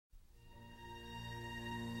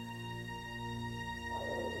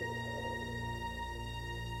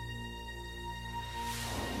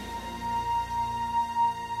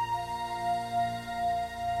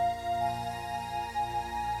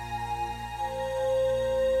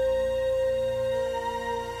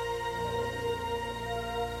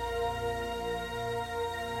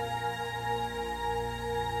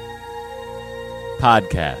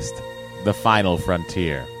podcast, The Final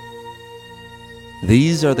Frontier.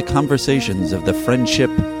 These are the conversations of the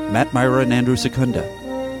friendship Matt Myra and Andrew Secunda.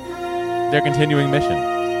 Their continuing mission.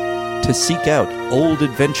 To seek out old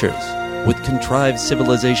adventures with contrived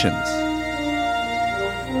civilizations.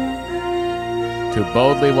 To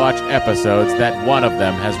boldly watch episodes that one of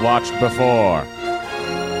them has watched before.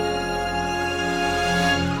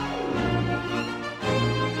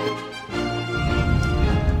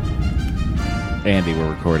 Andy, we're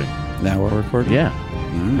recording. Now we're recording? Yeah.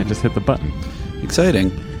 I just hit the button.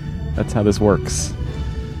 Exciting. That's how this works.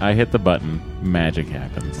 I hit the button, magic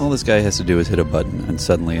happens. All this guy has to do is hit a button and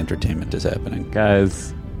suddenly entertainment is happening.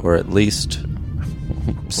 Guys. Or at least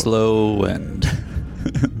slow and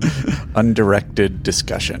undirected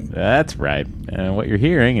discussion. That's right. And what you're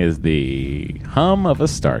hearing is the hum of a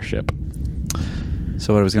starship.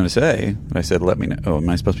 So what I was going to say, I said, let me know. Oh, am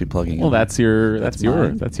I supposed to be plugging in? Well, that's yours. That's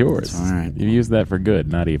yours. That's all right. You use that for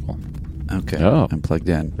good, not evil. Okay. Oh. I'm plugged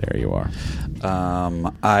in. There you are.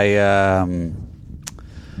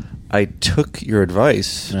 I took your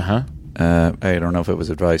advice. Uh-huh. I don't know if it was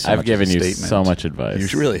advice. I've given you so much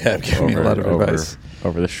advice. You really have given me a lot of advice.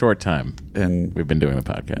 Over the short time and we've been doing the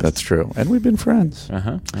podcast. That's true. And we've been friends.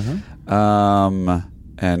 Uh-huh. Uh-huh.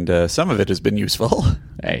 And some of it has been useful.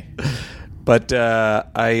 Hey. But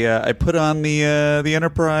I put on the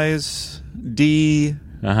Enterprise D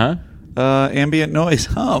ambient noise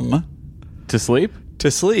hum. To sleep? To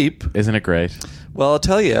sleep. Isn't it great? Well, I'll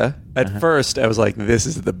tell you, at first I was like, this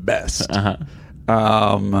is the best.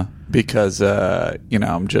 Because,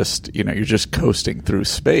 I'm just, you're just coasting through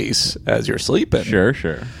space as you're sleeping. Sure.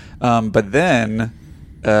 But then,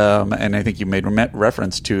 and I think you made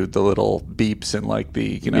reference to the little beeps and like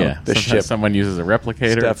the ship. Someone uses a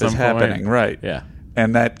replicator Stuff at some is point. happening, right. Yeah.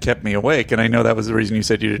 And that kept me awake. And I know that was the reason you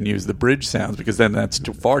said you didn't use the bridge sounds, because then that's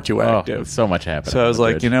far too active. So much happening. So I was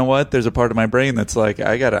like, you know what? There's a part of my brain that's like,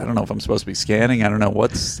 I don't know if I'm supposed to be scanning. I don't know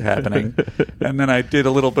what's happening. And then I did a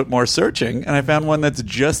little bit more searching, and I found one that's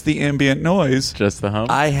just the ambient noise. Just the hum?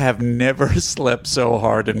 I have never slept so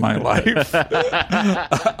hard in my life.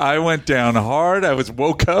 I went down hard. I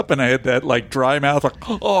woke up, and I had that like dry mouth. Like,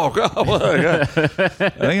 oh, God. I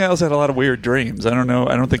think I also had a lot of weird dreams. I don't know.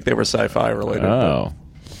 I don't think they were sci-fi related. Oh.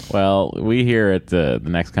 Well, we here at the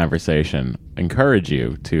Next Conversation encourage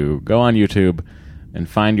you to go on YouTube and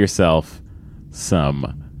find yourself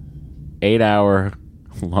some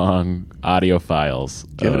 8-hour-long audio files.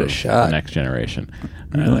 Give it a shot. The Next Generation.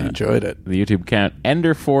 I really enjoyed it. The YouTube account,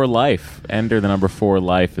 Ender 4 Life. Ender, the number 4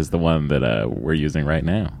 Life, is the one that we're using right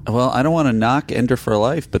now. Well, I don't want to knock Ender for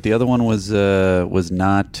Life, but the other one was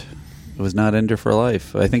not Ender for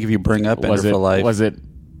Life. I think if you bring up Ender for Life... Was it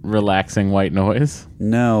relaxing white noise?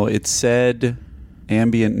 No, it said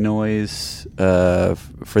ambient noise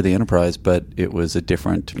for the Enterprise, but it was a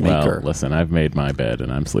different maker. Well, listen, I've made my bed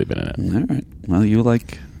and I'm sleeping in it. All right. Well, you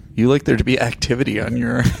like there to be activity on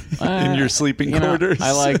your in your sleeping quarters.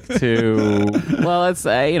 I like to. Well, it's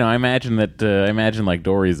I imagine that like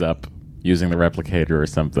Dory's up using the replicator or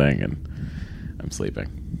something, and I'm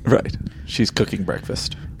sleeping. Right. She's cooking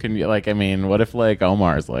breakfast. Can you what if like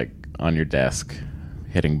Omar's like on your desk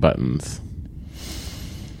hitting buttons?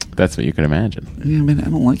 That's what you can imagine. Yeah, I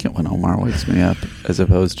don't like it when Omar wakes me up, as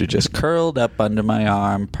opposed to just curled up under my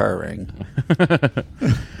arm, purring.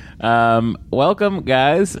 Welcome,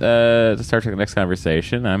 guys, to Star Trek: The Next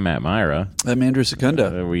Conversation. I'm Matt Myra. I'm Andrew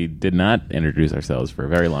Secunda. We did not introduce ourselves for a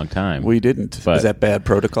very long time. We didn't. But is that bad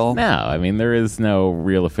protocol? No, there is no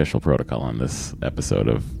real official protocol on this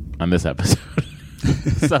episode.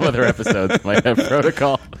 Some other episodes might have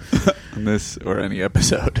protocol. On this or any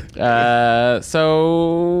episode.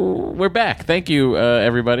 So we're back. Thank you,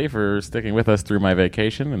 everybody, for sticking with us through my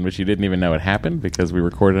vacation, in which you didn't even know it happened because we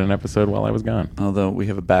recorded an episode while I was gone. Although we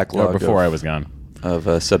have a backlog before I was gone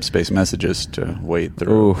of subspace messages to wade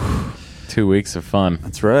through. Ooh, 2 weeks of fun.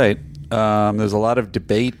 That's right. There's a lot of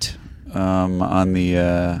debate on the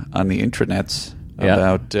intranets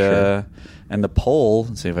about. Sure. And the poll,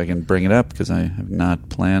 let's see if I can bring it up because I have not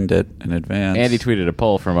planned it in advance. Andy tweeted a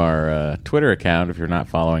poll from our Twitter account. If you're not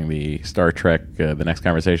following the Star Trek The Next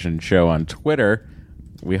Conversation show on Twitter,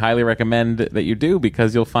 we highly recommend that you do,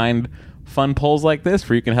 because you'll find fun polls like this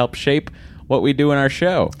where you can help shape what we do in our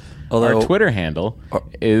show. Although, our Twitter handle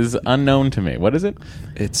is unknown to me. What is it?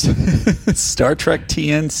 It's Star Trek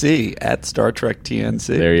TNC, at Star Trek TNC.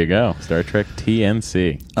 There you go, Star Trek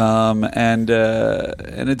TNC. And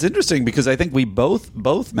it's interesting because I think we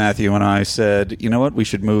both Matthew and I said, you know what, we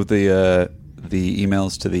should move the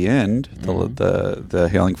emails to the end, the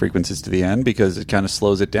hailing frequencies to the end, because it kind of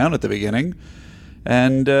slows it down at the beginning.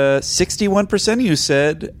 And 61% of you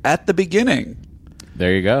said at the beginning.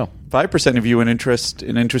 There you go. 5% of you, an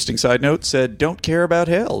interesting side note, said don't care about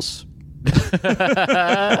Hales.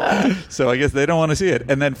 So I guess they don't want to see it.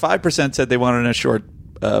 And then 5% said they wanted a short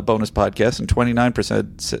bonus podcast, and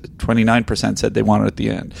 29% said they wanted it at the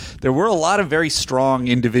end. There were a lot of very strong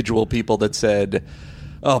individual people that said,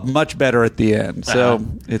 "Oh, much better at the end." So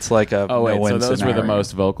it's like a so those scenario. were the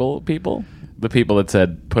most vocal people. The people that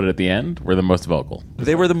said put it at the end were the most vocal.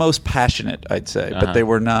 They were the most passionate, I'd say, but they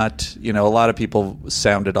were not. A lot of people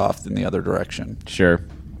sounded off in the other direction. Sure.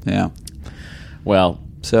 Yeah. Well,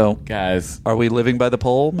 So, guys, are we living by the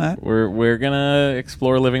poll, Matt? we're gonna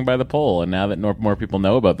explore living by the poll, and now that more people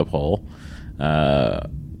know about the poll,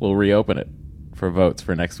 we'll reopen it for votes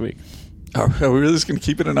for next week. Are we really just going to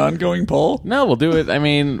keep it an ongoing poll? No, we'll do it. I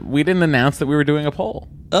mean, we didn't announce that we were doing a poll,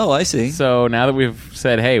 Oh, I see. so now that we've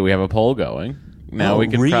said, "Hey, we have a poll going," now we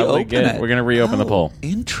can probably reopen it. we're gonna reopen the poll.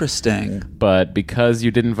 Interesting. But because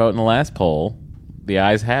you didn't vote in the last poll, the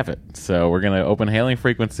ayes have it. So we're gonna open hailing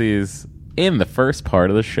frequencies in the first part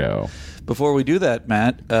of the show. Before we do that,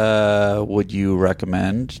 Matt, would you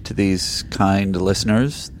recommend to these kind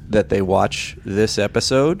listeners that they watch this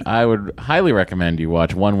episode? I would highly recommend you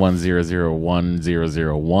watch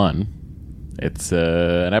 11001001. It's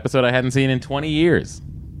an episode I hadn't seen in 20 years.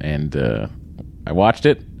 And I watched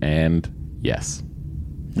it, and yes.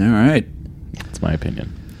 All right. That's my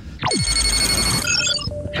opinion.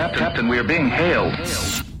 Captain, we are being hailed.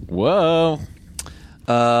 Whoa.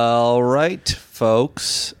 All right,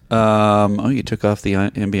 folks. You took off the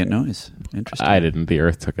ambient noise. Interesting. I didn't. The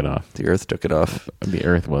Earth took it off. The Earth took it off. The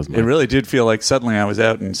Earth was my... It really did feel like suddenly I was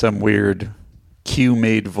out in some weird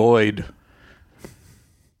Q-made void.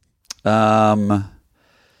 So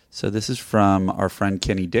this is from our friend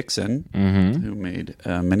Kenny Dixon, who made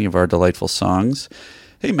many of our delightful songs.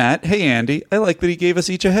 Hey, Matt. Hey, Andy. I like that he gave us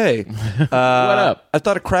each a hey. What up? I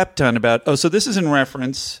thought a crap ton about... so this is in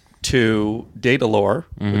reference to Data Lore,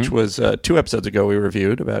 which was 2 episodes ago we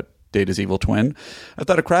reviewed about Data's evil twin. I've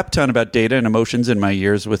thought a crap ton about data and emotions in my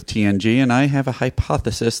years with TNG, and I have a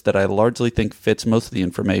hypothesis that I largely think fits most of the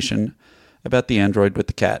information about the android with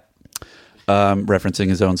the cat, referencing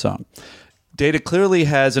his own song. Data clearly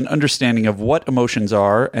has an understanding of what emotions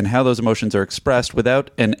are and how those emotions are expressed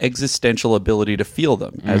without an existential ability to feel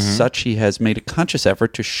them. As such, he has made a conscious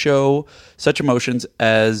effort to show such emotions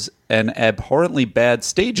as an abhorrently bad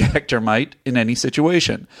stage actor might in any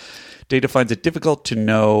situation. Data finds it difficult to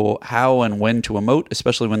know how and when to emote,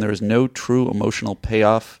 especially when there is no true emotional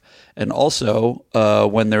payoff, and also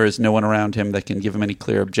when there is no one around him that can give him any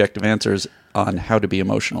clear objective answers on how to be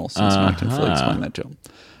emotional, since no one can fully explain that to him.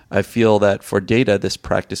 I feel that for Data, this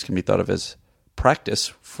practice can be thought of as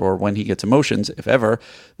practice for when he gets emotions, if ever.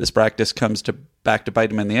 This practice comes back to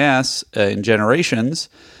bite him in the ass in generations,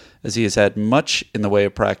 as he has had much in the way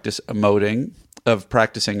of practicing emoting,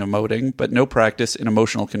 but no practice in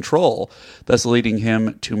emotional control, thus leading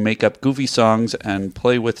him to make up goofy songs and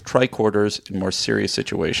play with tricorders in more serious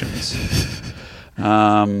situations.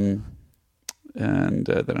 And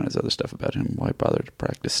then it has other stuff about him. Why bother to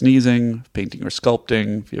practice sneezing, painting, or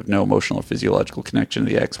sculpting if you have no emotional or physiological connection to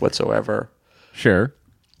the X whatsoever? Sure.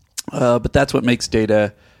 But that's what makes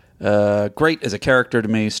Data great as a character to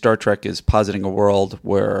me. Star Trek is positing a world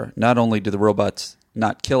where not only do the robots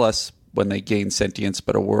not kill us when they gain sentience,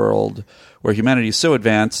 but a world where humanity is so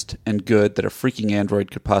advanced and good that a freaking android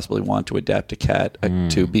could possibly want to adapt a cat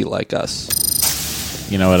to be like us.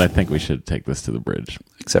 You know what? I think we should take this to the bridge.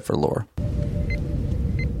 Except for Lore,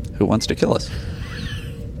 who wants to kill us.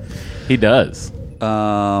 He does.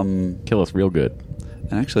 And Kill us real good.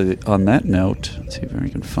 actually, on that note, let's see if I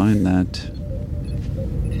can find that.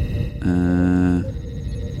 All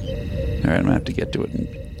right, I'm going to have to get to it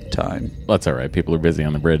in time. That's all right. People are busy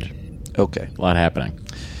on the bridge. Okay. A lot happening.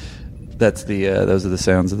 That's the those are the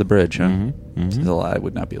sounds of the bridge, huh? Still, I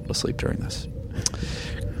would not be able to sleep during this.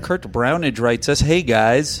 Kurt Brownage writes us, "Hey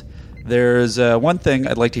guys, there's one thing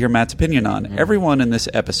I'd like to hear Matt's opinion on. Everyone in this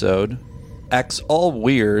episode acts all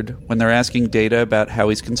weird when they're asking Data about how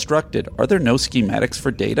he's constructed. Are there no schematics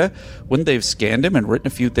for Data? Wouldn't they have scanned him and written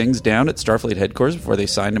a few things down at Starfleet headquarters before they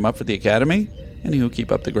signed him up for the Academy? Anywho,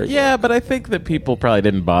 keep up the great Yeah, but I think that people probably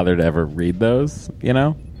didn't bother to ever read those, you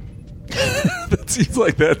know? That seems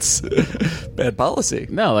like that's bad policy.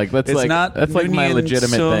 No, like that's It's like not that's like my union,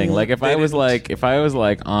 legitimate so thing. Like if they I was didn't-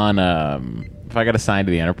 like on if I got assigned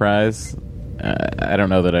to the Enterprise, I don't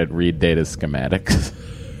know that I'd read Data's schematics.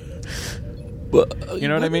 Well, You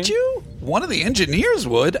know what I mean? Wouldn't you? One of the engineers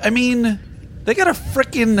would. I mean, they got a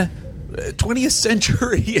frickin' 20th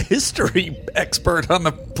century history expert on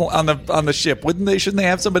the ship. Shouldn't they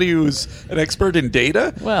have somebody who's an expert in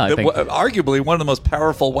data? Well, I think arguably one of the most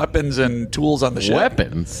powerful weapons and tools on the ship.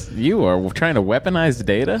 Weapons? You are trying to weaponize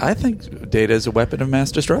data? I think data is a weapon of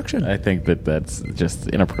mass destruction. I think that's just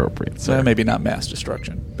inappropriate. So maybe not mass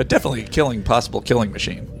destruction, but definitely possible killing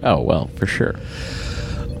machine. Oh well, for sure.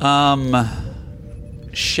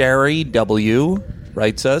 Sherry W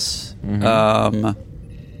writes us.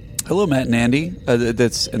 Hello, Matt and Andy.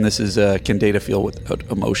 This is Can Data Feel Without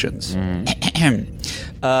Emotions?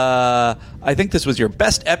 I think this was your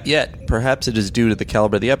best ep yet. Perhaps it is due to the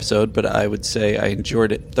caliber of the episode, but I would say I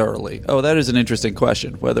enjoyed it thoroughly. Oh, that is an interesting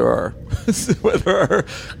question. Whether our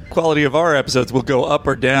quality of our episodes will go up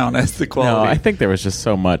or down as the quality. No, I think there was just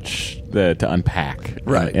so much to unpack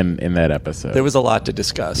in that episode. There was a lot to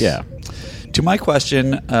discuss. Yeah. To my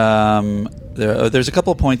question, there's a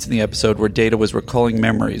couple of points in the episode where Data was recalling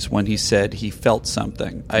memories when he said he felt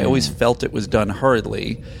something. I always felt it was done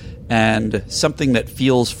hurriedly, and something that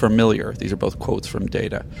feels familiar. These are both quotes from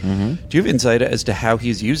Data. Do you have insight as to how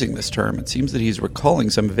he's using this term? It seems that he's recalling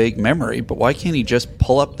some vague memory, but why can't he just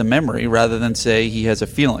pull up the memory rather than say he has a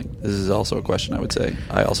feeling? This is also a question I would say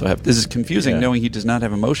I also have. This is confusing, knowing he does not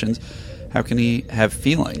have emotions. How can he have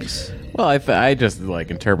feelings? Well, I just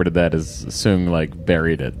interpreted that as assuming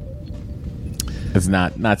buried it. It's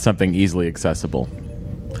not something easily accessible.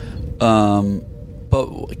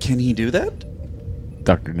 But can he do that?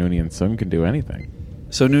 Dr. Noonien Sung can do anything.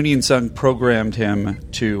 So Noonien Sung programmed him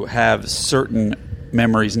to have certain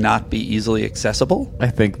memories not be easily accessible? I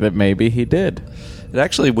think that maybe he did. It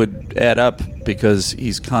actually would add up because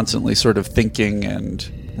he's constantly sort of thinking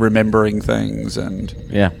and remembering things and...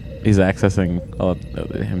 Yeah, he's accessing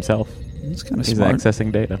himself. It's kind of He's smart.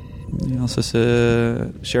 accessing data. He also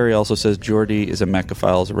Sherry also says Geordi is a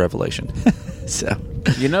mechaphile, is a revelation. So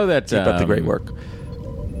you know that keep up the great work.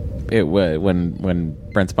 When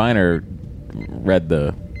Brent Spiner read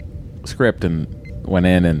the script and went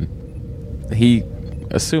in, and he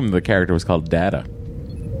assumed the character was called Data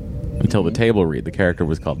until the table read. The character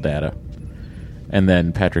was called Data, and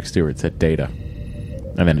then Patrick Stewart said Data,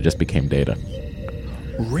 and then it just became Data.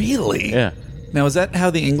 Really? Yeah. Now, is that how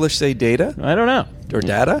the English say data? I don't know. Or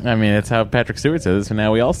data? I mean, it's how Patrick Stewart says it, so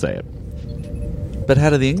now we all say it. But how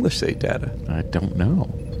do the English say data? I don't know.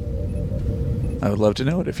 I would love to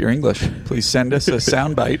know it. If you're English, please send us a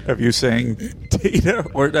soundbite of you saying data,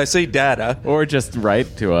 or I say data. Or just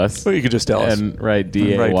write to us. Or you could just tell us. And write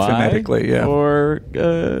D-A-Y. Write phonetically, yeah. Or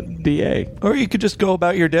D-A. Or you could just go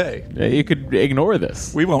about your day. Yeah, you could ignore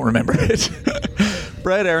this. We won't remember it.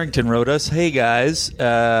 Brad Arrington wrote us, "Hey guys,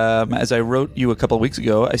 as I wrote you a couple of weeks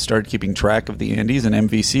ago, I started keeping track of the Andes and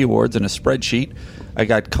MVC awards in a spreadsheet. I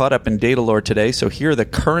got caught up in data lore today, so here are the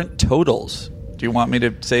current totals. Do you want me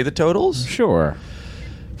to say the totals? Sure.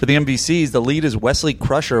 For the MVCs, the lead is Wesley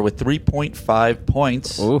Crusher with 3.5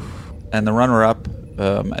 points. Oof. And the runner-up,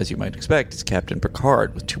 as you might expect, is Captain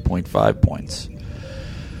Picard with 2.5 points.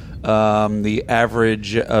 The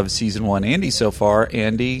average of Season 1 Andy so far,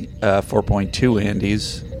 Andy, 4.2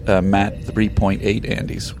 Andys, Matt, 3.8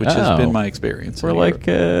 Andys, which has been my experience. We're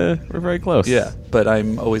we're very close. Yeah, but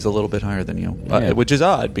I'm always a little bit higher than you, which is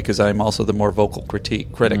odd because I'm also the more vocal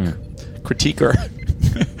critiquer.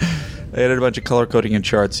 I added a bunch of color coding and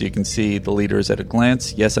charts so you can see the leaders at a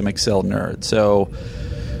glance. Yes, I'm Excel nerd. So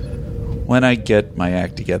when I get my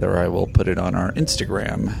act together, I will put it on our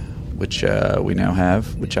Instagram, which we now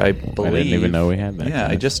have, which I believe... I didn't even know we had that. Yeah,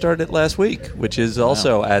 I just started it last week, which is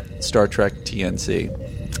also at Star Trek TNC.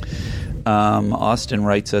 Austin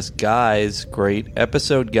writes us, "Guys, great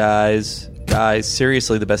episode, guys. Guys,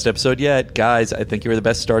 seriously, the best episode yet. Guys, I think you were the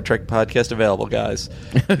best Star Trek podcast available, guys.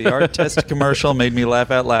 The art test commercial made me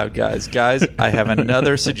laugh out loud, guys. Guys, I have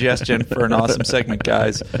another suggestion for an awesome segment,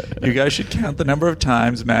 guys. You guys should count the number of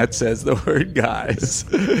times Matt says the word guys.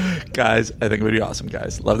 Guys, I think it would be awesome,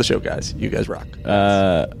 guys. Love the show, guys. You guys rock."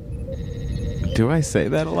 Do I say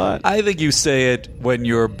that a lot? I think you say it when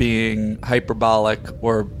you're being hyperbolic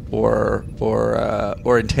or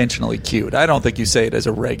intentionally cute. I don't think you say it as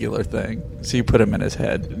a regular thing. So you put him in his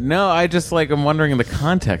head. No, I just I'm wondering in the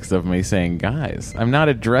context of me saying guys. I'm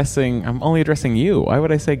only addressing you. Why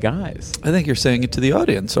would I say guys? I think you're saying it to the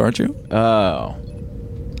audience, aren't you? Oh.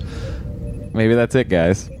 Maybe that's it,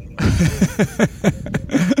 guys.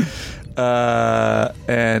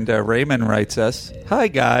 And Raymond writes us, "Hi,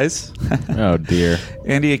 guys." Oh, dear.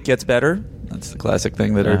 "Andy, it gets better." That's the classic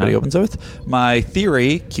thing that everybody opens with. "My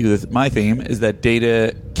theory," cue my theme, "is that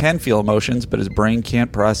Data can feel emotions, but his brain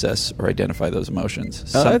can't process or identify those emotions.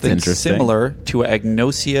 Oh, that's Something interesting. similar to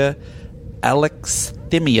agnosia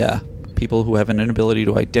alexithymia, people who have an inability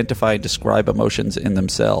to identify and describe emotions in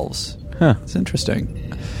themselves. Huh. It's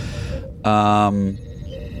interesting. And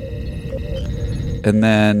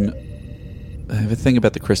then I have a thing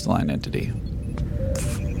about the crystalline entity.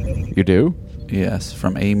 You do? Yes,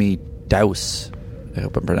 from Amy Dowse. I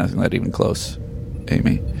hope I'm pronouncing that even close.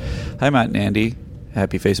 Amy. Hi, Matt and Andy.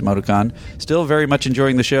 Happy face emoticon. Still very much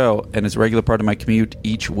enjoying the show, and it's a regular part of my commute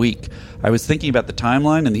each week. I was thinking about the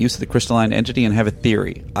timeline and the use of the crystalline entity and have a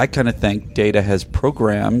theory. I kind of think Data has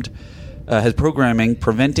programming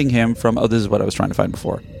preventing him from... Oh, this is what I was trying to find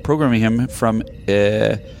before. Programming him from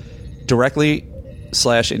directly /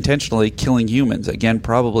 intentionally killing humans. Again,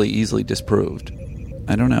 probably easily disproved.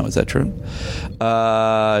 I don't know. Is that true?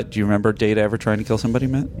 Do you remember Data ever trying to kill somebody,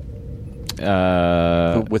 Matt?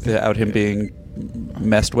 Without him being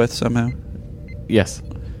messed with somehow? Yes.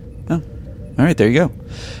 Oh. All right, there you go.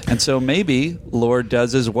 And so maybe Lord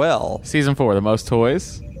does as well. Season 4, the most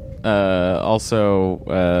toys. Also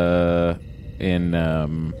in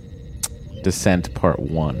Descent Part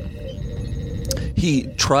 1. He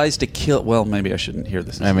tries to kill... Well, maybe I shouldn't hear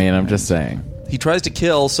this. I'm just saying. He tries to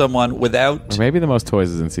kill someone without... Or maybe the most toys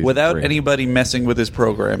is in Season 3. Anybody messing with his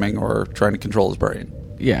programming or trying to control his brain.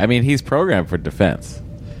 Yeah, I mean, he's programmed for defense.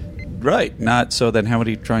 Right. Not so then how would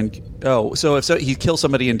he try and... Oh, so if he kills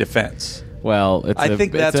somebody in defense... Well,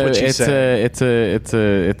 that's what she's saying. It's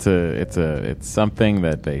something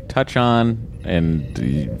that they touch on, and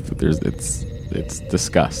it's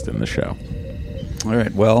discussed in the show. All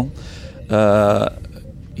right. Well,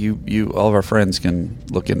 you all of our friends can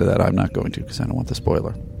look into that. I'm not going to because I don't want the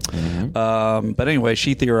spoiler. Mm-hmm. But anyway,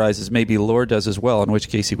 she theorizes maybe Lord does as well, in which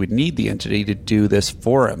case he would need the entity to do this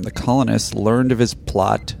for him. The colonists learned of his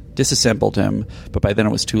plot, disassembled him, but by then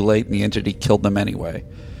it was too late, and the entity killed them anyway.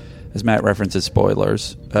 As Matt references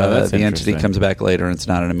spoilers, the entity comes back later, and it's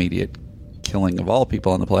not an immediate killing of all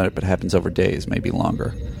people on the planet, but happens over days, maybe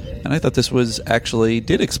longer. And I thought this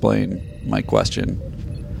did explain my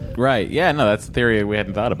question. Right. Yeah, no, that's a theory we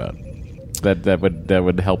hadn't thought about. That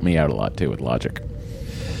would help me out a lot, too, with logic.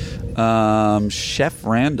 Chef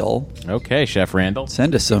Randall. Okay, Chef Randall.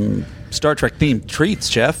 Send us some Star Trek themed treats,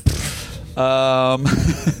 Chef.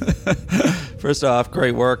 First off,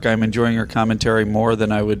 great work. I'm enjoying your commentary more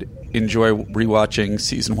than I would enjoy rewatching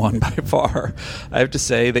season 1 by far. I have to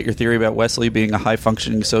say that your theory about Wesley being a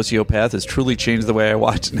high-functioning sociopath has truly changed the way I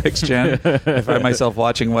watch Next Gen. I find myself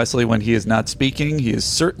watching Wesley when he is not speaking. He is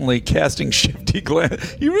certainly casting shifty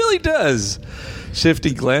glances. He really does.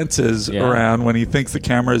 Shifty glances around when he thinks the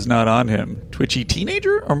camera is not on him. Twitchy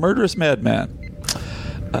teenager or murderous madman?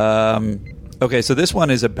 Okay, so this one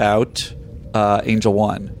is about Angel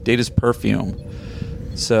 1, Data's perfume.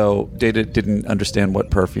 So Data didn't understand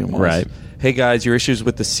what perfume was. Right. Hey guys, your issues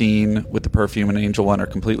with the scene with the perfume in Angel 1 are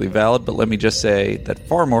completely valid, but let me just say that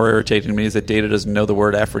far more irritating to me is that Data doesn't know the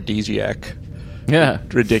word aphrodisiac. Yeah.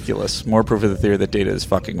 Ridiculous. More proof of the theory that Data is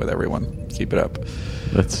fucking with everyone. Keep it up.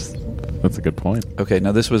 That's a good point. Okay,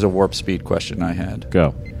 now this was a warp speed question I had.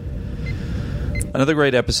 Go. Another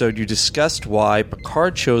great episode, you discussed why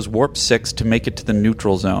Picard chose Warp 6 to make it to the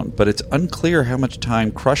neutral zone, but it's unclear how much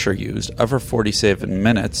time Crusher used, of her 47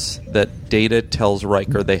 minutes, that Data tells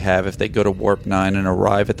Riker they have if they go to Warp 9 and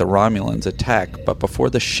arrive at the Romulans' attack, but before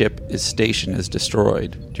the station is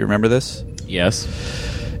destroyed. Do you remember this? Yes.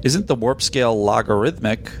 Isn't the warp scale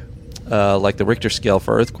logarithmic, like the Richter scale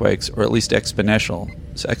for earthquakes, or at least exponential?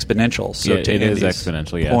 So yeah, it is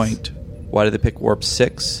exponential, yes. Point. Why did they pick Warp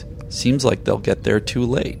 6? Seems like they'll get there too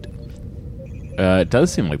late. It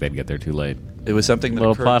does seem like they'd get there too late. It was something that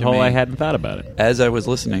little occurred plot to hole. me I hadn't thought about it as I was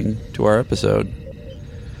listening to our episode.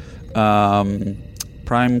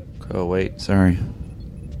 Prime. Oh wait, sorry.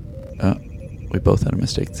 We both had a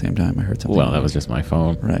mistake at the same time. I heard something. Well, that was just my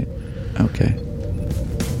phone. Right. Okay.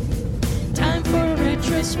 Time for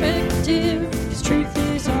retrospective, 'cause truth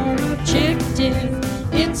is our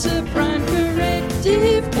objective. It's a prime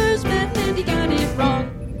corrective, 'cause Matt and he got it wrong.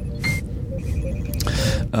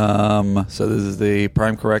 So this is the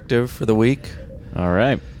prime corrective for the week. All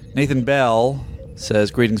right. Nathan Bell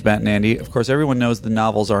says, "Greetings, Matt and Andy. Of course, everyone knows the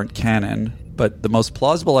novels aren't canon, but the most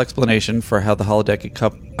plausible explanation for how the holodeck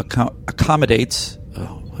accommodates..."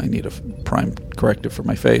 Oh, I need a prime corrective for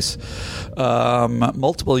my face.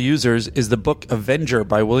 Multiple users is the book Avenger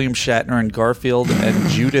by William Shatner and Garfield and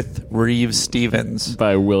Judith Reeves Stevens.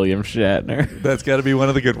 By William Shatner. That's got to be one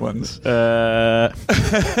of the good ones.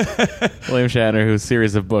 William Shatner, whose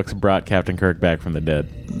series of books brought Captain Kirk back from the dead.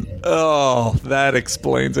 Oh, that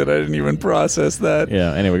explains it. I didn't even process that.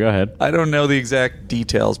 Yeah, anyway, go ahead. I don't know the exact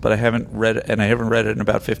details, but I haven't read it in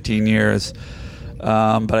about 15 years.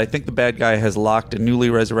 But I think the bad guy has locked a newly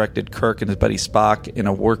resurrected Kirk and his buddy Spock in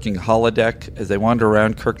a working holodeck. As they wander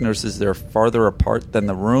around, Kirk notices they're farther apart than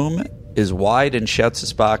the room is wide and shouts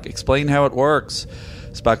to Spock, "Explain how it works."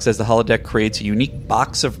 Spock says the holodeck creates a unique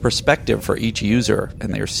box of perspective for each user,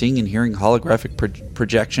 and they are seeing and hearing holographic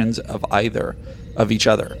projections of each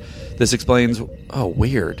other. This explains... Oh,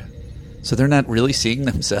 weird. So they're not really seeing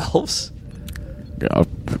themselves? Oh,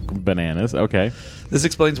 bananas. Okay. This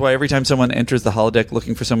explains why every time someone enters the holodeck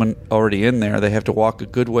looking for someone already in there, they have to walk a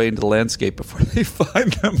good way into the landscape before they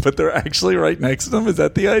find them, but they're actually right next to them. Is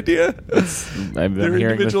that the idea? Their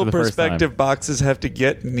individual perspective boxes have to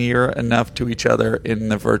get near enough to each other in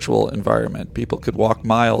the virtual environment. People could walk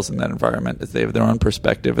miles in that environment as they have their own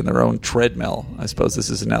perspective and their own treadmill. I suppose this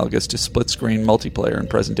is analogous to split-screen multiplayer in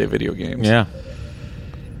present-day video games. Yeah.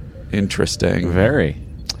 Interesting. Very.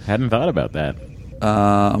 Hadn't thought about that.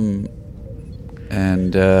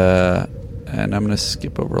 And I'm going to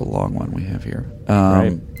skip over a long one we have here.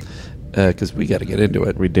 Because we got to get into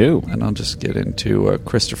it. We do. And I'll just get into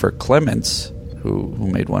Christopher Clements, who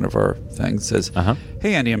made one of our things, says,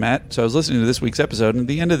 Hey, Andy and Matt. So I was listening to this week's episode, and at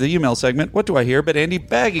the end of the email segment, what do I hear but Andy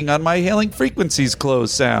bagging on my hailing frequencies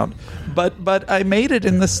closed sound? But I made it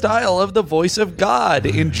in the style of the voice of God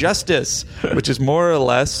in Justice, which is more or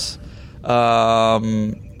less...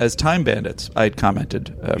 as Time Bandits, I had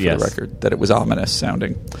commented for the record that it was ominous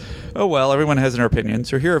sounding. Oh well, everyone has their opinion,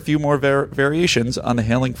 so here are a few more variations on the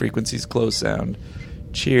hailing frequencies close sound.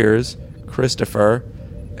 Cheers, Christopher,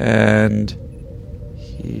 and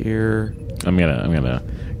here... I'm gonna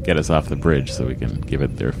get us off the bridge so we can give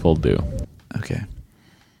it their full due. Okay.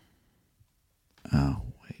 Oh,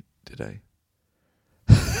 wait, did I?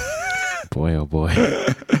 Boy, oh boy.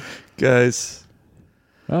 Guys...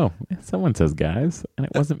 Oh, someone says guys, and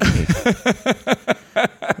it wasn't me.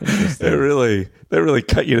 That really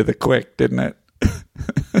cut you to the quick, didn't it? I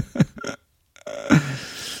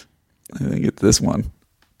think it's this one.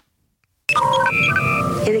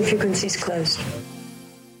 Hailing frequencies closed.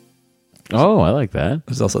 Oh, I like that.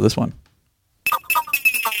 There's also this one.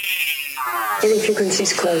 Hailing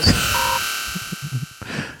frequencies closed.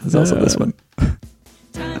 There's also this one.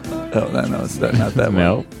 Oh, no, it's not that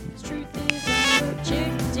No. one.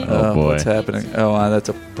 Oh, boy. What's happening? Oh, that's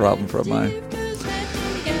a problem for mine.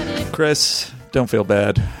 Chris, don't feel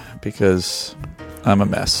bad because I'm a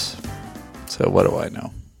mess. So what do I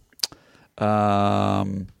know?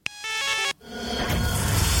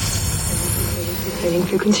 Hailing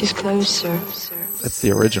frequencies closed, sir. That's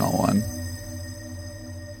the original one.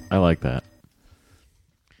 I like that.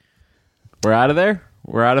 We're out of there.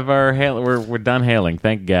 We're out of our hail. We're done hailing.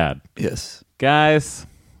 Thank God. Yes. Guys,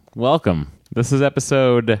 welcome. This is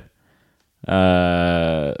episode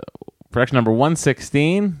production number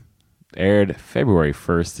 116, aired February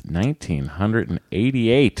 1st,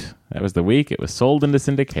 1988. That was the week it was sold into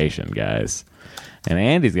syndication, guys. And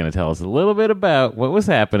Andy's going to tell us a little bit about what was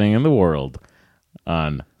happening in the world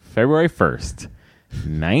on February 1st,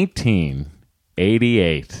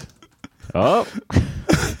 1988. Oh,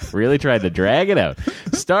 really tried to drag it out.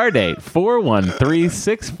 Stardate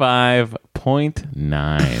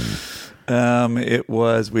 41365.9. It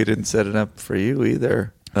was. We didn't set it up for you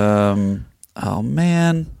either. Oh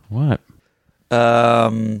man. What?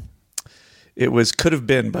 It was "Could Have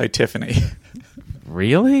Been" by Tiffany.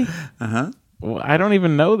 Really? Uh-huh. Well, I don't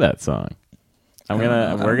even know that song.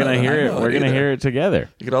 We're gonna hear it. We're gonna hear it together.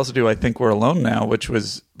 You could also do "I Think We're Alone Now," which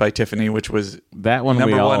was by Tiffany, which was that one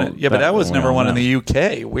number one. But that was number one know. in the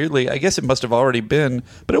UK. Weirdly, I guess it must have already been,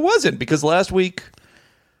 but it wasn't because last week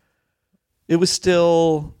it was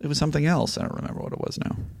something else. I don't remember what it was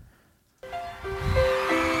now.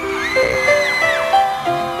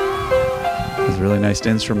 It was a really nice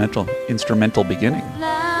instrumental beginning.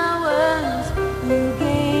 Flowers you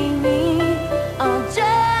gave me are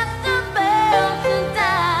just about to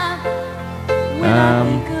die. When I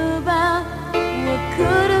think about what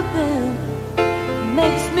could have been,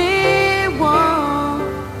 makes me want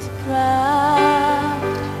to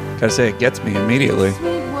cry. Gotta say, it gets me immediately.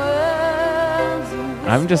 Sweet words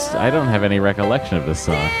I don't have any recollection of this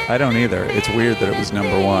song. I don't either. It's weird that it was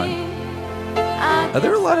number one. Are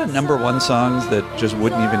there a lot of number one songs that just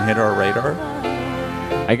wouldn't even hit our radar?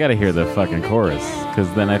 I gotta hear the fucking chorus,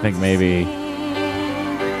 because then I think maybe...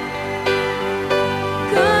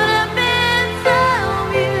 could have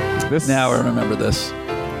been so This, Now I remember this.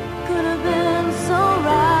 could have been so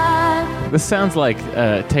right. this sounds like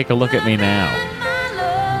Take a Look at Me Now.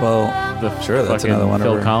 My love. Well, sure, that's fucking another one.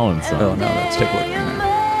 Phil of her- Collins song. Oh, no, that's Take a Look at Me Now.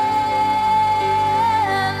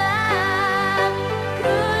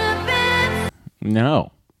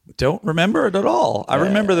 No. don't remember it at all. I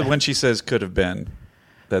remember that when she says "could have been."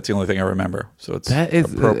 That's the only thing I remember. So it's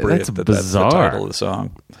appropriate that's bizarre. That's the title of the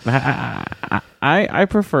song. I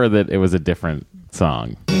prefer that it was a different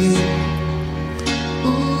song.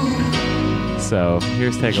 So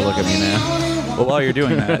here's Take a Look at Me Now. Well, while you're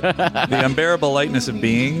doing that, The Unbearable Lightness of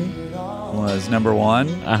Being was number 1.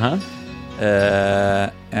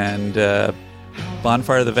 And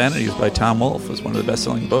Bonfire of the Vanities by Tom Wolfe was one of the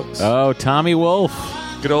best-selling books. Oh, Tommy Wolfe.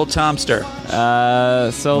 Good old Tomster.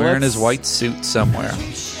 So wearing his white suit somewhere.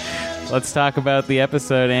 Let's talk about the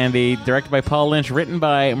episode, Andy. Directed by Paul Lynch, written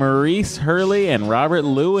by Maurice Hurley and Robert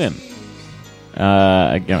Lewin.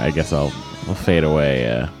 I guess I'll fade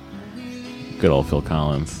away. Good old Phil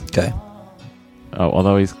Collins. Okay. Oh,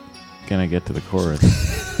 although he's gonna get to the chorus.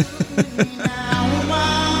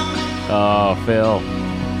 Oh, Phil.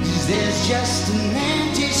 There's just an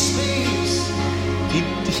empty space.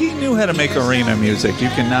 He knew how to make arena music. You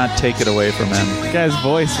cannot take it away from him. The guy's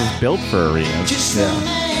voice was built for arenas. Yeah.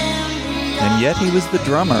 And yet he was the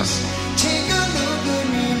drummer.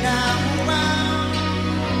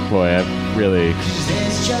 Boy, I really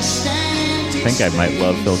think I might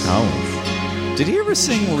love Phil Collins. Did he ever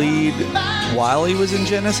sing lead while he was in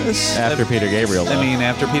Genesis? After Peter Gabriel, though. I mean,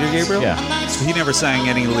 after Peter Gabriel? Yeah. So he never sang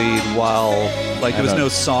any lead while, like, there was no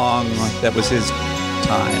song that was his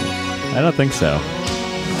time. I don't think so.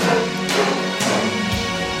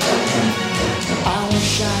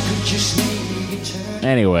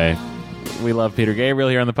 Anyway, we love Peter Gabriel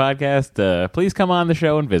here on the podcast. Please come on the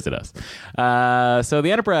show and visit us. So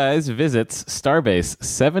the Enterprise visits Starbase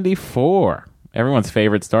 74. Everyone's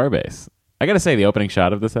favorite Starbase. I got to say, the opening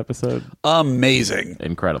shot of this episode, amazing.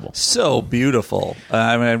 Incredible. So beautiful.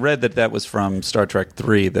 I mean, I read that was from Star Trek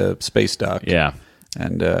III, the space dock. Yeah.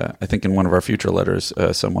 And I think in one of our future letters,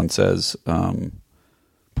 someone says,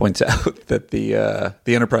 points out that the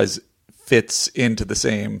Enterprise fits into the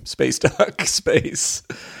same space dock space.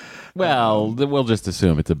 Well, we'll just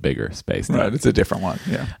assume it's a bigger space dock. Right, it's a different one,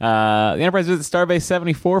 yeah. The Enterprise visits Starbase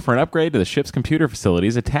 74 for an upgrade to the ship's computer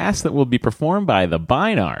facilities, a task that will be performed by the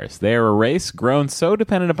Binars. They are a race grown so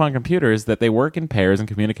dependent upon computers that they work in pairs and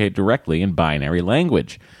communicate directly in binary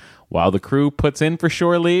language. While the crew puts in for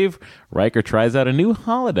shore leave, Riker tries out a new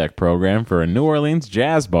holodeck program for a New Orleans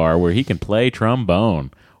jazz bar where he can play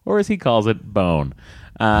trombone, or as he calls it, bone.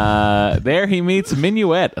 There he meets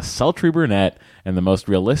Minuet, a sultry brunette, and the most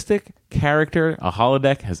realistic character a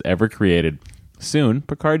holodeck has ever created. Soon,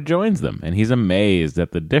 Picard joins them, and he's amazed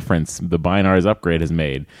at the difference the Binars upgrade has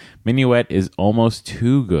made. Minuet is almost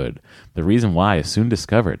too good. The reason why is soon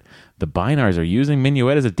discovered. The Binars are using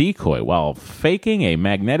Minuet as a decoy while faking a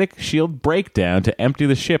magnetic shield breakdown to empty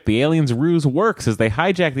the ship. The aliens' ruse works as they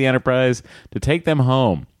hijack the Enterprise to take them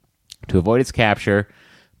home. To avoid its capture,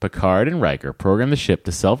 Picard and Riker program the ship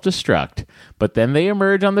to self-destruct, but then they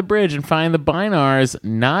emerge on the bridge and find the Binars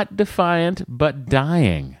not defiant, but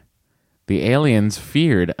dying. The aliens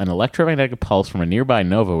feared an electromagnetic pulse from a nearby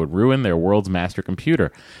nova would ruin their world's master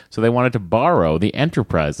computer, so they wanted to borrow the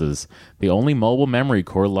Enterprise's, the only mobile memory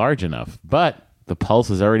core large enough. But the pulse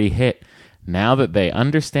has already hit. Now that they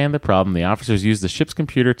understand the problem, the officers use the ship's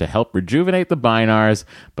computer to help rejuvenate the Binars,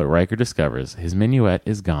 but Riker discovers his Minuet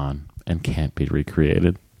is gone and can't be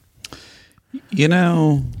recreated. You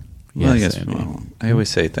know, well, Yes, yes, Andy. well, I always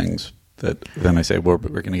say things that then I say, we're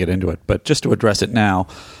going to get into it. But just to address it now,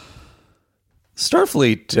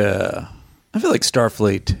 Starfleet, I feel like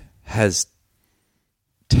Starfleet has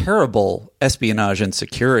terrible espionage and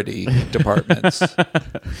security departments.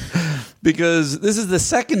 Because this is the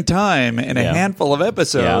second time in a handful of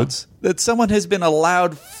episodes that someone has been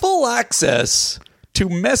allowed full access to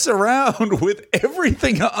mess around with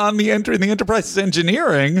everything on the Enterprise's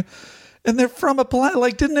engineering. And they're from a planet.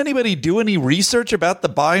 Like, didn't anybody do any research about the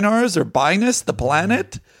Binars or Binus, the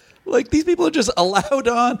planet? Like, these people are just allowed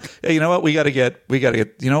on. Hey, you know what? We got to get,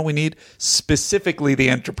 you know what we need? Specifically the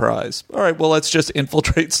Enterprise. All right, well, let's just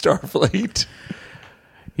infiltrate Starfleet.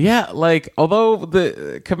 Yeah, like, although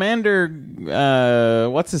the commander,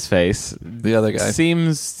 what's his face? The other guy.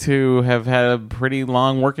 Seems to have had a pretty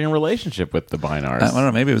long working relationship with the Binars. I don't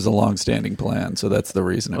know. Maybe it was a long-standing plan, so that's the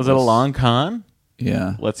reason. Was it a long con?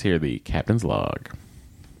 Yeah. Let's hear the captain's log.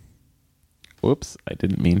 Whoops, I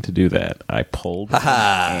didn't mean to do that. I pulled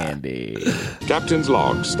Andy. Captain's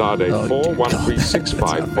log, stardate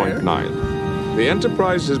 41365.9. The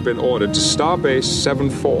Enterprise has been ordered to Starbase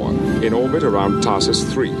 74 in orbit around Tarsus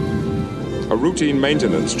 3. A routine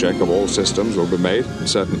maintenance check of all systems will be made and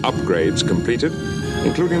certain upgrades completed,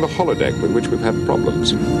 including the holodeck with which we've had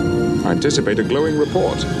problems. I anticipate a glowing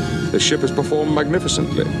report. The ship has performed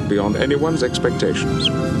magnificently, beyond anyone's expectations.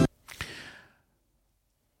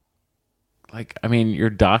 like, I mean, you're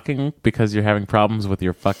docking because you're having problems with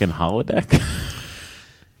your fucking holodeck.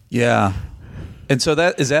 Yeah. And so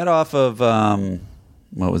is that off of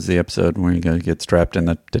what was the episode where you get strapped in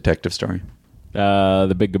the detective story?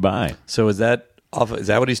 The Big Goodbye. So is that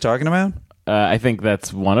what he's talking about? I think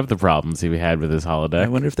that's one of the problems he had with his holodeck. I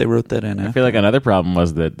wonder if they wrote that in. I feel like another problem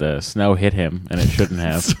was that the snow hit him, and it shouldn't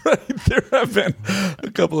have. That's right. There have been a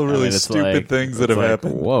couple of really stupid things that have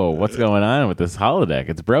happened. Whoa, what's going on with this holodeck?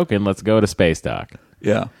 It's broken. Let's go to space dock.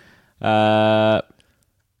 Yeah.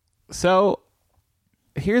 So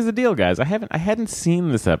here's the deal, guys. I hadn't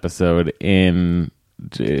seen this episode in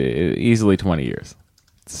easily 20 years.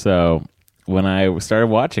 So when I started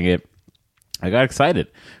watching it, I got excited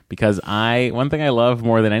because one thing I love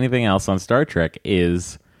more than anything else on Star Trek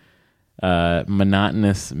is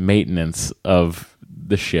monotonous maintenance of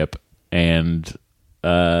the ship and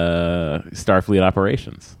Starfleet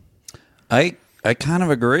operations. I kind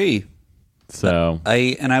of agree. So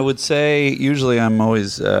I would say usually I'm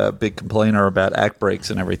always a big complainer about act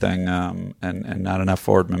breaks and everything, and not enough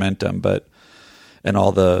forward momentum, and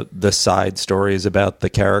all the side stories about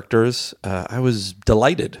the characters. I was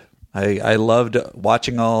delighted. I loved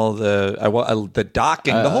watching all the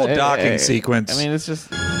docking, the whole docking sequence. I mean, it's just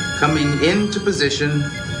Coming into position.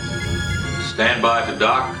 Stand by to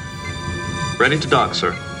dock. Ready to dock,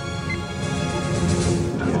 sir.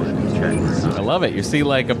 I love it. You see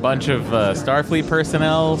like a bunch of Starfleet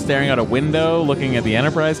personnel staring out a window, looking at the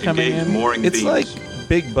Enterprise coming in. It's like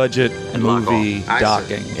big budget movie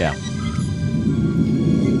docking. Yeah.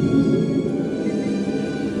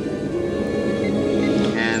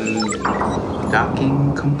 And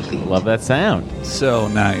docking complete. Love that sound. So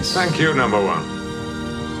nice. Thank you, number one.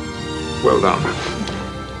 Well done.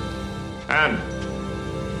 And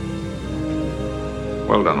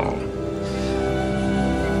well done all.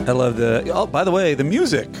 I love by the way, the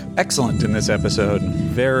music, excellent in this episode.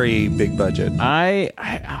 Very big budget.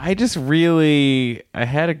 I just really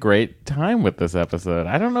had a great time with this episode.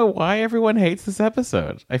 I don't know why everyone hates this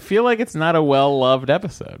episode. I feel like it's not a well-loved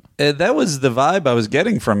episode. That was the vibe I was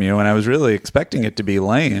getting from you, and I was really expecting it to be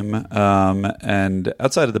lame. And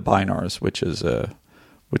outside of the Binars, which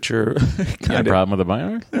are kind of problem with the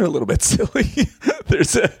Binars? They're a little bit silly.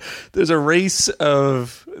 There's a race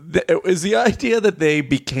of. Is the idea that they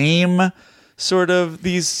became sort of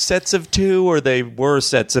these sets of two, or they were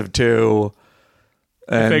sets of two?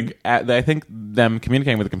 And I think them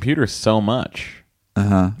communicating with the computer so much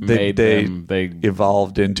they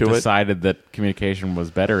evolved into decided that communication was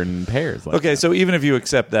better in pairs. Like okay, that. so even if you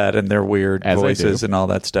accept that and their weird As voices and all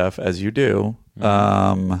that stuff, as you do,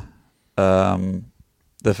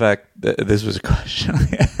 the fact that this was a question I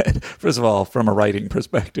had, first of all, from a writing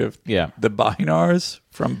perspective, the Binars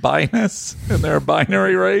from Binus and their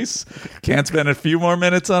binary race. Can't spend a few more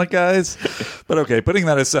minutes on it, guys. But okay, putting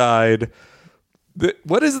that aside,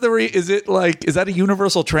 what is is that a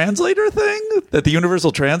universal translator thing? That the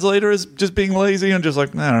universal translator is just being lazy and just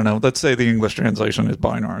like, I don't know, let's say the English translation is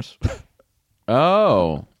Binars.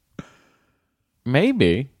 Oh,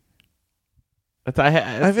 maybe.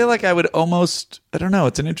 I feel like I would almost, I don't know,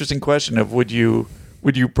 it's an interesting question of would you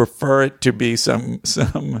prefer it to be some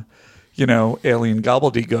alien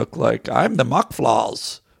gobbledygook like I'm the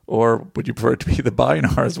Muckflaws, or would you prefer it to be the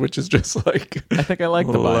Binars, which is just like I think I like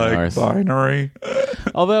the Binars. Like binary.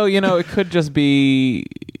 Although, it could just be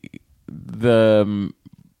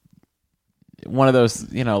one of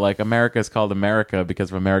those, like America is called America because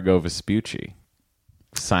of Amerigo Vespucci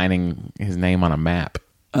signing his name on a map.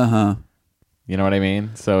 Uh-huh. You know what I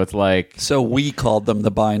mean? So it's like... So we called them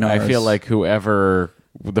the Binars. I feel like whoever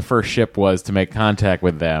the first ship was to make contact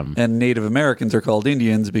with them. And Native Americans are called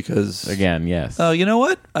Indians because... Again, yes. Oh, you know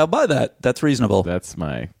what? I'll buy that. That's reasonable.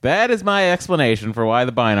 That is my explanation for why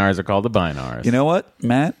the Binars are called the Binars. You know what,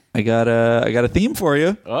 Matt? I got a theme for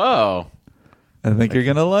you. Oh. I think you're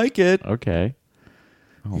going to like it. Okay.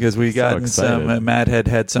 Because we got some. Matt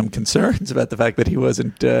had some concerns about the fact that he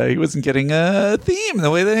wasn't getting a theme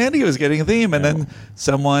the way that Andy was getting a theme, and then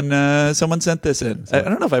someone sent this in. I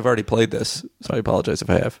don't know if I've already played this, so I apologize if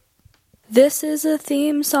I have. This is a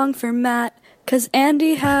theme song for Matt, 'cause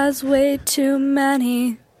Andy has way too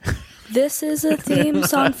many. This is a theme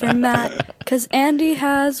song for Matt, 'cause Andy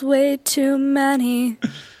has way too many.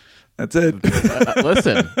 That's it.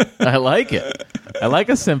 Listen, I like it. I like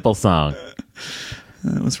a simple song.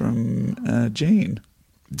 That was from Jane.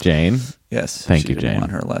 Jane? Yes. Thank you, She didn't Jane.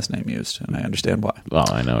 want her last name used, and I understand why.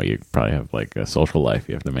 Well, I know you probably have like a social life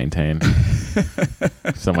you have to maintain.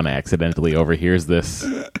 If someone accidentally overhears this.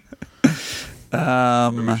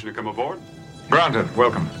 Permission to come aboard? Granted.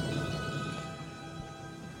 Welcome.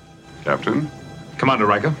 Captain. Commander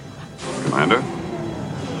Riker. Commander?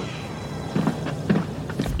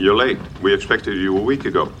 You're late. We expected you a week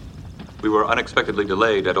ago. We were unexpectedly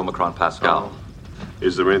delayed at Omicron Pascal.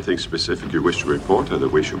 Is there anything specific you wish to report or that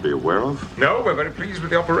we should be aware of? No, we're very pleased with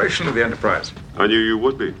the operation of the Enterprise. I knew you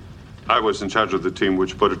would be. I was in charge of the team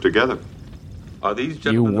which put it together. Are these You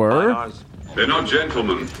gentlemen were? They're not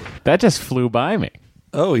gentlemen. That just flew by me.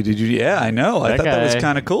 Oh, did you? Yeah, I know. I That thought that was guy-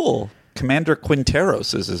 kind of cool. Commander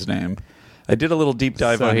Quinteros is his name. I did a little deep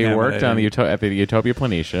dive So on he him. worked and on at the Utopia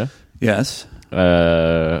Planitia, Yes,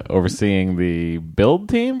 overseeing the build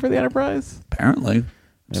team for the Enterprise. apparently.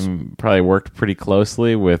 And probably worked pretty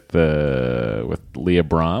closely with Leah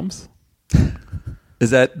Brahms. Is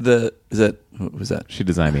that what was that? She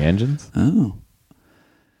designed the engines. Oh.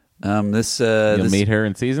 This You'll meet her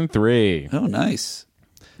in season 3. Oh, nice.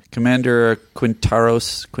 Commander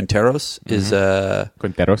Quinteros is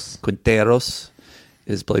Quinteros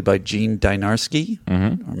is played by Gene Dynarski,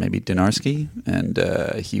 or maybe Dynarski, and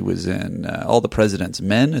he was in All the President's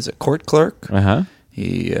Men as a court clerk. Uh-huh.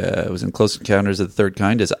 He was in Close Encounters of the Third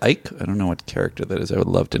Kind as Ike. I don't know what character that is. I would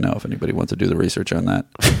love to know if anybody wants to do the research on that.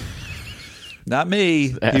 Not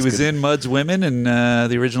me. He was in Mud's Women in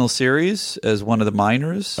the original series as one of the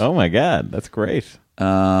miners. Oh my God, that's great.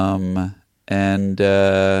 And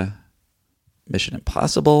Mission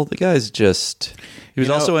Impossible. The guy's just... He was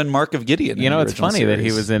also in Mark of Gideon. You know, it's funny that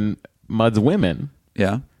he was in Mud's Women.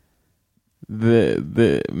 Yeah.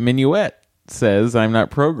 The minuet says, "I'm not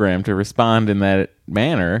programmed to respond in that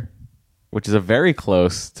manner," which is a very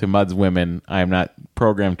close to Mud's Women. "I'm not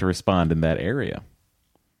programmed to respond in that area."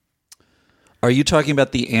 Are you talking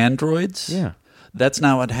about the androids? Yeah. That's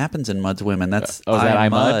not what happens in Mud's Women. That's Is that I I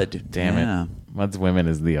Mud. Damn Yeah. it. Mud's Women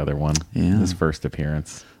is the other one. Yeah. His first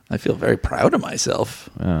appearance. I feel very proud of myself.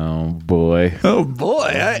 Oh, boy. Oh, boy.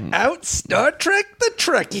 I out Star Trek the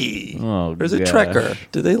Trekkie. Oh, Or is it gosh. Trekker?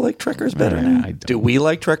 Do they like Trekkers better now? I don't- Do we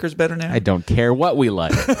like Trekkers better now? I don't care what we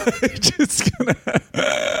like. Just gonna...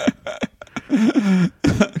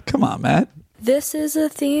 Come on, Matt. This is a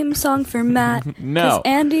theme song for Matt. No. 'Cause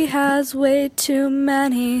Andy has way too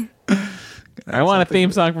many. I want a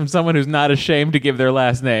theme song from someone who's not ashamed to give their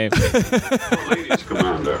last name. Ladies,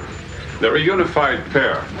 Commander. They're a unified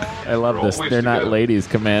pair. I love this. Always They're not together. ladies,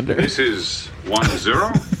 Commander. This is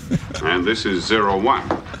 1-0, and this is 0-1.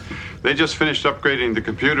 They just finished upgrading the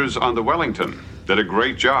computers on the Wellington. Did a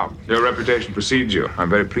great job. Your reputation precedes you.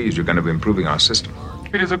 I'm very pleased you're going to be improving our system.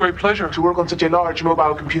 It is a great pleasure to work on such a large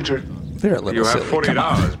mobile computer. They're a little You have silly. 48 Come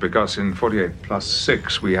on. hours, because in 48 plus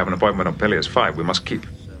 6, we have an appointment on Peleus 5 we must keep.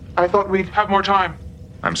 I thought we'd have more time.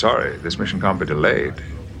 I'm sorry, this mission can't be delayed.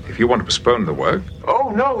 If you want to postpone the work,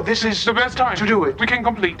 Oh, no, this is the best time to do it. We can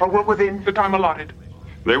complete our work within the time allotted.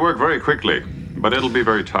 They work very quickly, but it'll be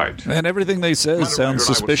very tight. And everything they say sounds Commander Ranger and I will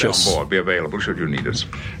stay suspicious. on board, be available should you need us.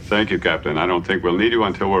 Thank you, Captain. I don't think we'll need you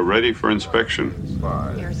until we're ready for inspection.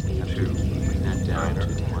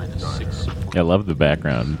 I love the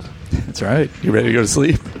background. That's right. You ready to go to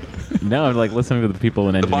sleep? No, I'm like listening to the people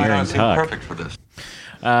in engineering talk. Perfect for this.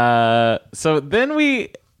 So then we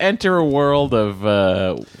enter a world of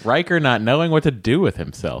Riker not knowing what to do with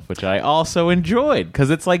himself, which I also enjoyed because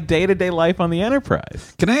it's like day-to-day life on the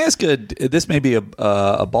Enterprise. Can I ask this may be a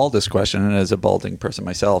baldest question, and as a balding person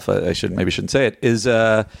myself, I shouldn't say it.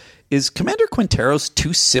 Is Commander Quinteros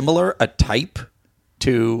too similar a type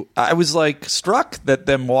to... I was like struck that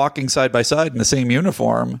them walking side by side in the same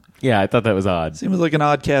uniform Yeah, I thought that was odd. seems like an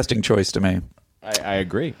odd casting choice to me. I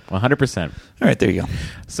agree, 100%. All right, there you go.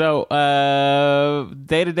 So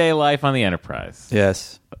day-to-day life on the Enterprise.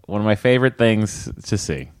 Yes. One of my favorite things to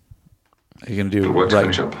see. Are you going to do The work's right?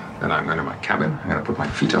 finish up, then I'm going to my cabin, I'm going to put my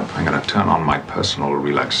feet up, I'm going to turn on my personal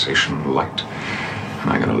relaxation light, and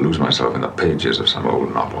I'm going to lose myself in the pages of some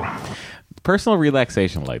old novel. Personal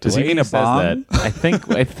relaxation light. Does The he way mean a says bong? that,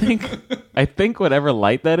 I think whatever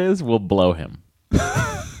light that is will blow him.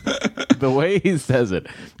 The way he says it,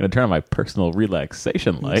 I'm going to turn on my personal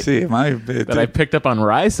relaxation light See, that I picked up on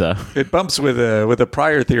Risa. it bumps with a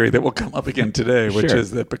prior theory that will come up again today, which Sure.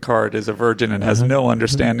 is that Picard is a virgin and has no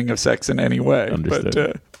understanding of sex in any way.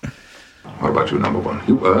 Understood. But What about you, number one?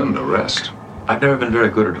 You earned a rest. I've never been very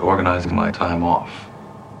good at organizing my time off.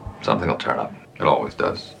 Something will turn up. It always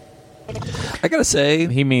does. I gotta say,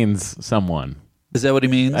 He means someone. is that what he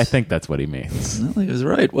means? I think that's what he means. Well, he was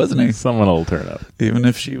right, wasn't he? Someone will turn up. Even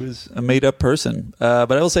if she was a made-up person.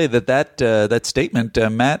 But I will say that statement,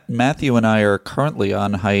 Matthew and I are currently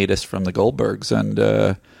on hiatus from the Goldbergs, and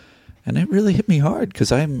it really hit me hard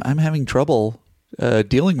because I'm having trouble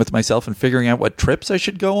dealing with myself and figuring out what trips I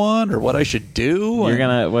should go on or what I should do.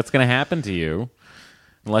 What's gonna happen to you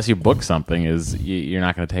unless you book something, is you're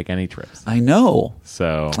not going to take any trips. I know.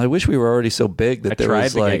 So I wish we were already so big that I there tried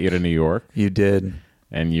was to like get you to New York. You did,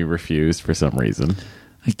 and you refused for some reason.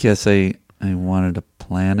 I guess I wanted to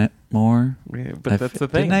plan it more. Yeah, but that's the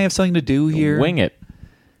thing. Didn't I have something to do here? Wing it.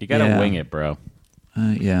 You got to wing it, bro.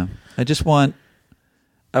 Yeah.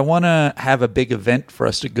 I want to have a big event for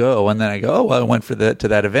us to go, and then I go, oh, well, I went to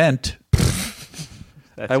that event.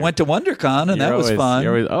 I went to WonderCon, and that was fun.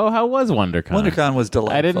 How was WonderCon? WonderCon was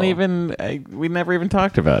delightful. We never even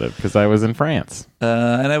talked about it because I was in France.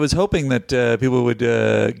 And I was hoping that people would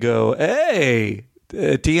go, hey,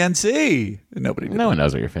 TNC. No one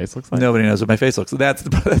knows what your face looks like. Nobody knows what my face looks like.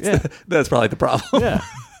 That's probably the problem. Yeah.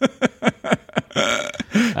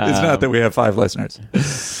 It's not that we have 5 listeners.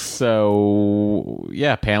 So,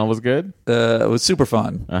 yeah, panel was good. It was super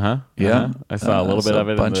fun. Yeah. I saw a little bit of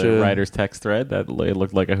it in the writer's text thread. That it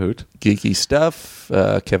looked like a hoot. Geeky stuff.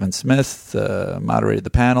 Kevin Smith moderated the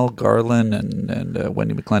panel. Garland and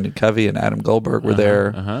Wendy McClendon-Covey and Adam Goldberg were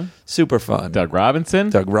there. Super fun. Doug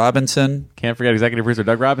Robinson. Can't forget executive producer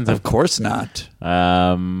Doug Robinson. Of course not.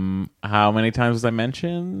 How many times was I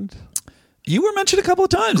mentioned? You were mentioned a couple of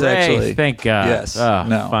times, Great, actually. Thank God. Yes.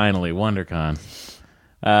 Finally, WonderCon.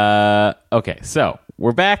 Okay, so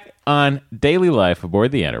we're back on daily life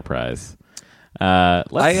aboard the Enterprise. So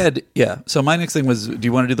my next thing was, do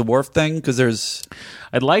you want to do the Worf thing? Because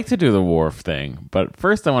I'd like to do the Worf thing, but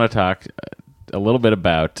first I want to talk a little bit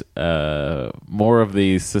about more of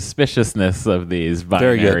the suspiciousness of these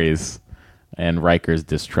binaries and Riker's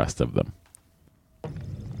distrust of them.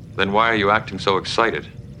 Then why are you acting so excited?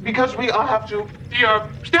 Because we all have to... The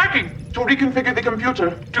stacking! To reconfigure the computer.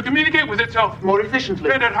 To communicate with itself. More efficiently.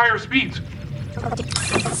 And at higher speeds.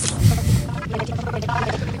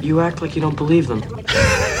 You act like you don't believe them.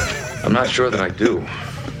 I'm not sure that I do.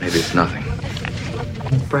 Maybe it's nothing.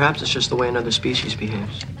 Perhaps it's just the way another species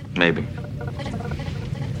behaves. Maybe.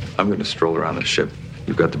 I'm going to stroll around the ship.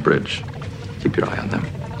 You've got the bridge. Keep your eye on them.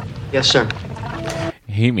 Yes, sir.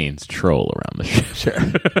 He means troll around the ship. Sure.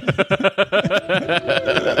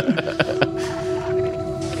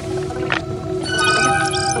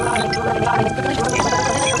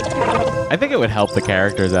 I think it would help the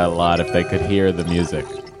characters out a lot if they could hear the music.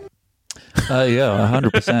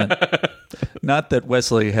 100%. Not that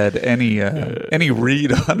Wesley had any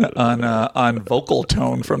read on vocal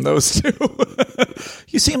tone from those two.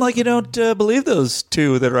 You seem like you don't believe those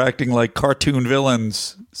two that are acting like cartoon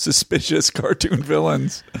villains, suspicious cartoon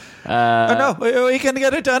villains. No, we can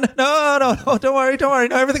get it done. No, don't worry. No,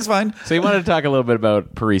 everything's fine. So you wanted to talk a little bit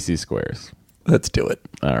about Parisi squares. Let's do it.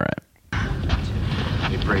 All right.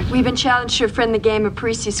 We've been challenged to a friendly game of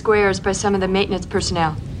Parisi squares by some of the maintenance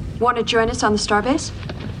personnel. Want to join us on the starbase?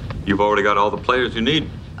 You've already got all the players you need.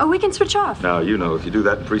 Oh, we can switch off. Now, you know, if you do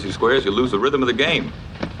that in Parisi squares, you lose the rhythm of the game.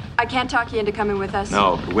 I can't talk you into coming with us.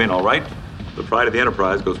 No, to win, all right? The pride of the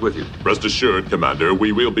Enterprise goes with you. Rest assured, Commander,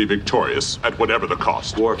 we will be victorious at whatever the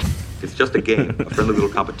cost. Worf, it's just a game, a friendly little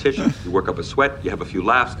competition. You work up a sweat, you have a few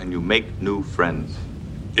laughs, and you make new friends.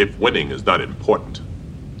 If winning is not important,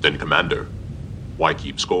 then, Commander, why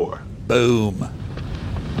keep score? Boom.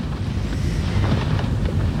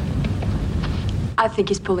 I think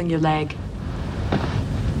he's pulling your leg.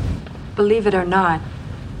 Believe it or not,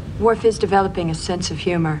 Worf is developing a sense of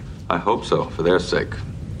humor. I hope so, for their sake.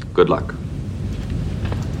 Good luck.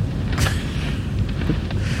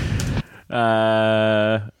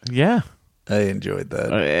 Yeah. I enjoyed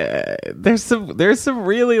that. There's some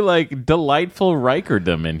really like delightful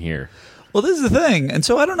Rikerdom in here. Well, this is the thing. And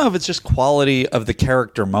so I don't know if it's just quality of the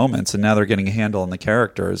character moments and now they're getting a handle on the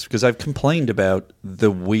characters, because I've complained about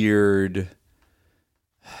the weird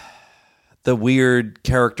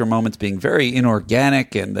character moments being very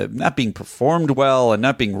inorganic and not being performed well and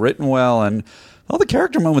not being written well. And all the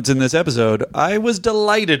character moments in this episode, I was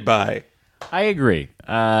delighted by. I agree.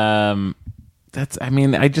 I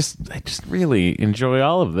just really enjoy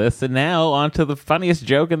all of this. And now on to the funniest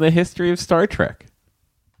joke in the history of Star Trek.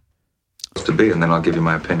 To be, and then I'll give you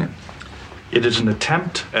my opinion. It is an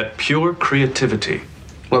attempt at pure creativity.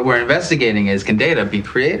 What we're investigating is, can data be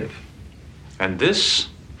creative? And this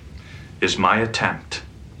is my attempt.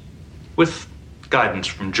 With guidance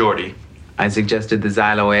from Geordi. I suggested the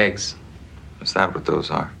Xylo eggs. Is that what those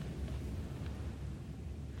are?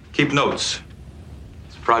 Keep notes.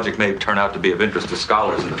 This project may turn out to be of interest to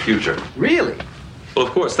scholars in the future. Really? Well,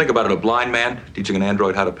 of course, think about it. A blind man teaching an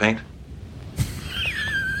android how to paint.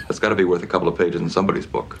 That's got to be worth a couple of pages in somebody's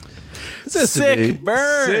book. Sick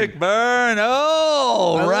burn. Sick burn.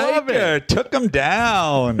 Oh, Riker took him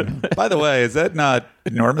down. By the way, is that not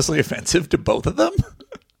enormously offensive to both of them?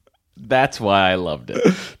 That's why I loved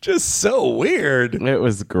it. Just so weird. It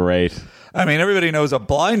was great. I mean, everybody knows a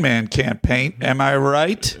blind man can't paint. Am I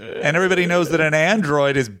right? And everybody knows that an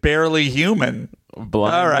android is barely human.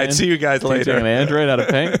 Blind All right, man see you guys later. teaching an android how to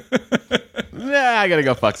paint? Nah, I gotta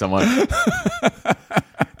go fuck someone.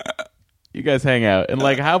 You guys hang out. And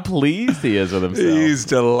like how pleased he is with himself. He's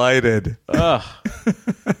delighted. Ugh.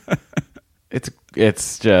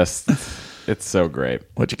 It's just it's so great.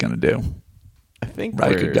 What you gonna do? I think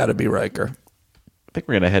Riker gotta be Riker. I think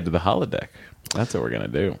we're gonna head to the holodeck. That's what we're gonna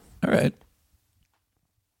do. All right.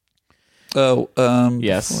 Oh,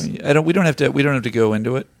 yes. We don't have to go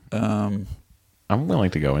into it. I'm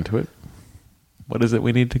willing to go into it. What is it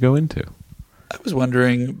we need to go into? I was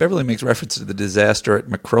wondering, Beverly makes reference to the disaster at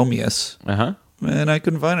Macromius. Uh-huh. And I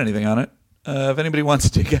couldn't find anything on it. If anybody wants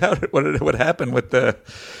to dig out what happened with the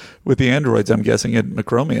androids, I'm guessing at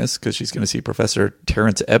Macromius, because she's going to see Professor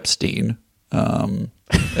Terrence Epstein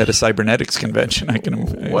at a cybernetics convention, I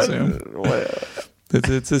assume.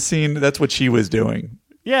 It's a scene, that's what she was doing.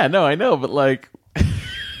 Yeah, no, I know, but like...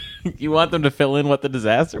 You want them to fill in what the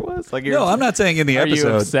disaster was? Like, no, I'm not saying in the episode.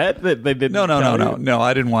 Are you upset that they didn't? No.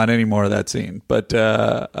 I didn't want any more of that scene. But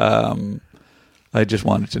I just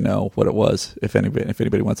wanted to know what it was. If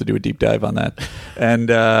anybody wants to do a deep dive on that,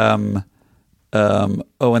 and and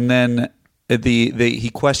then he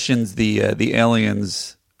questions the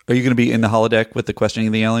aliens. Are you going to be in the holodeck with the questioning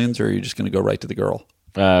of the aliens, or are you just going to go right to the girl?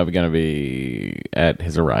 We're going to be at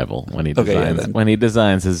his arrival when he designs then. when he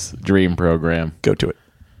designs his dream program. Go to it.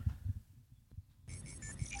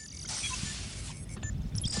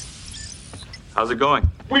 How's it going?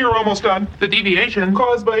 We are almost done. The deviation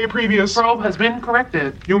caused by a previous probe has been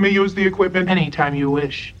corrected. You may use the equipment anytime you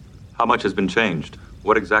wish. How much has been changed?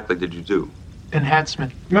 What exactly did you do?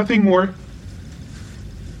 Enhancement. Nothing more.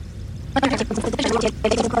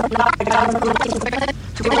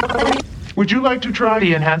 Would you like to try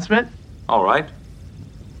the enhancement? All right.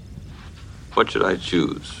 What should I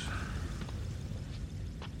choose?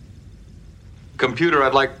 Computer,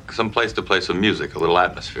 I'd like some place to play some music, a little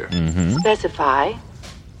atmosphere. Mm-hmm. Specify.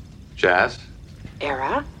 Jazz.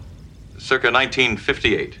 Era. Circa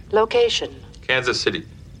 1958. Location. Kansas City.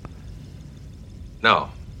 No.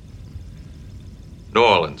 New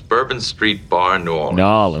Orleans. Bourbon Street Bar, New Orleans. New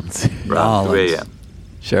Orleans. Around 2 a.m.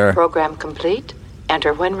 Sure. Program complete.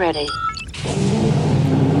 Enter when ready.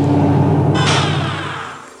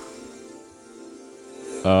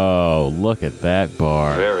 Oh, look at that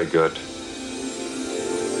bar. Very good.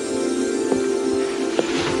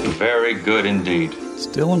 Very good indeed.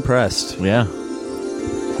 Still impressed. Yeah.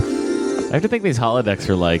 I have to think these holodecks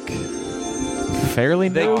are like fairly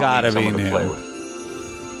new. They gotta be Someone to new. play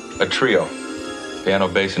with. A trio. Piano,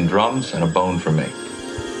 bass, and drums, and a bone for me.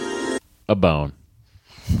 A bone.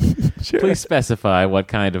 Sure. Please specify what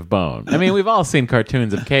kind of bone. I mean, we've all seen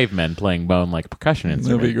cartoons of cavemen playing bone like a percussion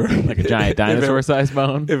instrument. That'd be great. Like a giant dinosaur-sized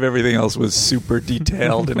bone. If everything else was super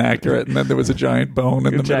detailed and accurate, and then there was a giant bone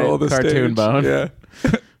in the middle of the cartoon stage. bone. Yeah.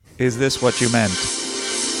 Is this what you meant?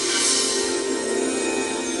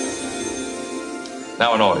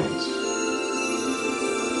 Now an audience.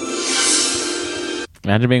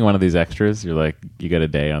 Imagine being one of these extras. You're like, you got a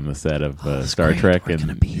day on the set of Star Trek, and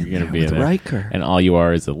you're going to be in there, Riker. and all you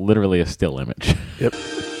are is literally a still image. Yep.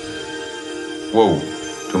 Whoa,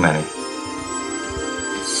 too many.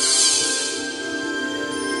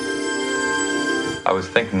 I was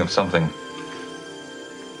thinking of something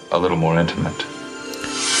a little more intimate.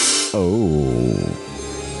 Oh.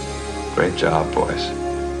 Great job, boys.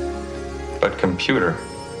 But computer,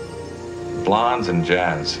 blondes and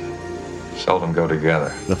jazz seldom go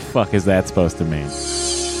together. The fuck is that supposed to mean?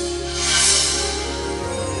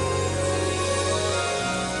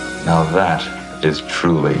 Now that is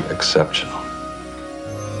truly exceptional.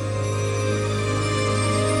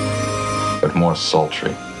 But more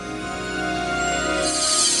sultry.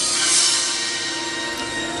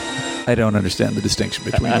 I don't understand the distinction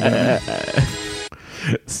between them.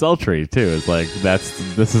 Sultry too is like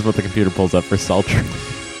this is what the computer pulls up for sultry.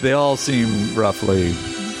 They all seem roughly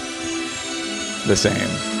the same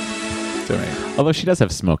to me. Although she does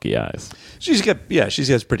have smoky eyes. She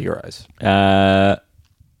has prettier eyes.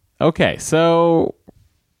 Okay, so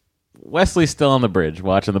Wesley's still on the bridge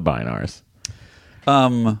watching the binars.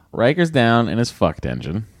 Riker's down in his fucked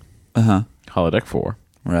engine. Holodeck 4.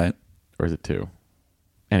 Right. Or is it 2?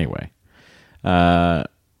 Anyway.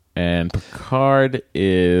 And Picard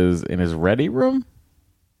is in his ready room?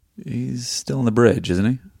 He's still on the bridge, isn't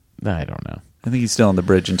he? I don't know. I think he's still on the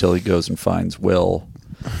bridge until he goes and finds Will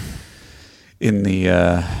in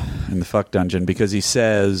the fuck dungeon, because he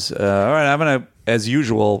says, all right, I'm going to, as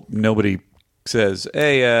usual, nobody says,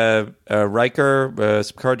 "Hey, Riker,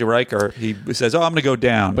 Picard to Riker." He says, "Oh, I'm going to go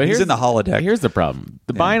down." But he's in the holodeck. Here's the problem: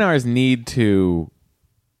 the Bynars need to.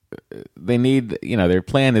 They need, their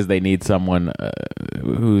plan is they need someone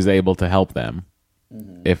who's able to help them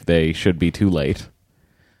if they should be too late.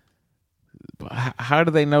 How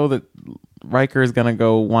do they know that Riker is going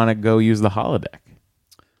to want to go use the holodeck?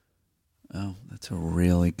 Oh, that's a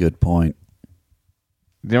really good point.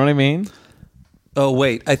 You know what I mean? Oh,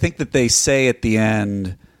 wait. I think that they say at the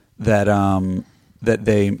end that that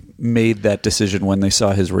they made that decision when they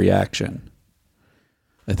saw his reaction.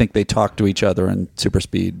 I think they talk to each other in super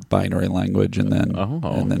speed binary language and then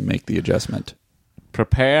make the adjustment.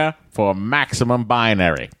 Prepare for maximum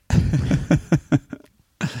binary.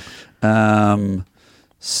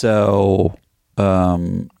 So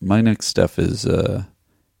my next stuff is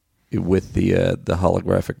with the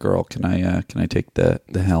holographic girl. Can I take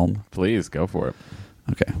the helm? Please go for it.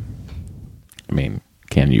 Okay. I mean,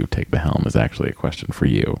 can you take the helm is actually a question for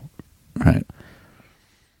you. Right.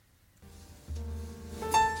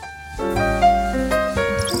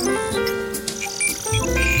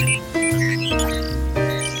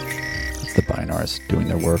 The Bynars doing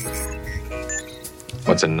their work.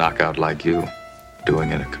 What's a knockout like you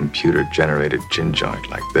doing in a computer-generated gin joint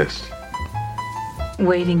like this?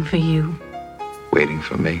 Waiting for you. Waiting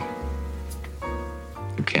for me?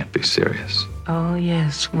 You can't be serious. Oh,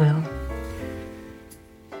 yes, Will.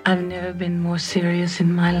 I've never been more serious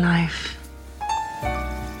in my life.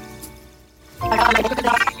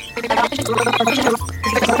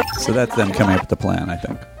 So that's them coming up with the plan, I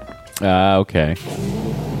think. Okay.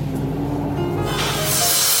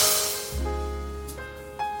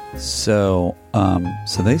 So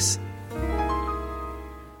they.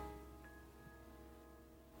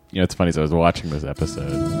 It's funny. So I was watching this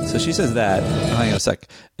episode. So she says that. Hang on a sec,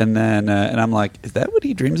 and then and I'm like, is that what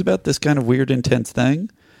he dreams about? This kind of weird, intense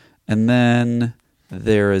thing. And then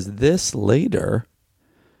there is this later.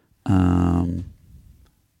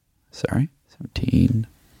 Sorry,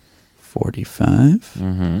 1745.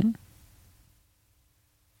 Mm-hmm.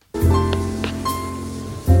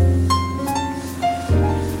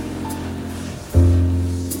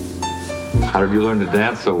 How did you learn to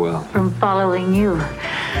dance so well? From following you,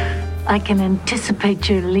 I can anticipate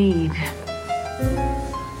your lead.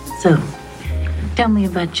 So, tell me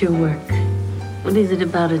about your work. What is it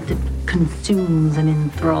about it that consumes and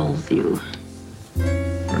enthralls you?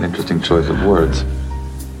 An interesting choice of words.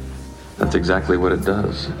 That's exactly what it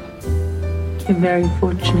does. You're very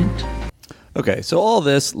fortunate. Okay, so all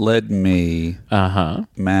this led me,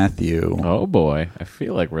 Matthew. Oh boy, I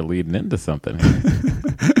feel like we're leading into something.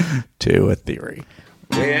 To a theory.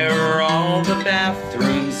 Where are all the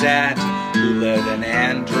bathrooms at? Who let an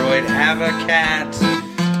android have a cat?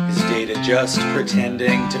 Is Data just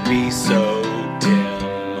pretending to be so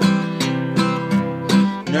dim?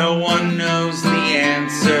 No one knows the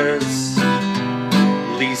answers,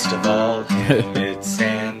 least of all him. It's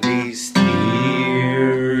Sandy's theories.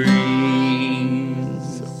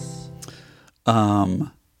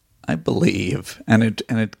 I believe, and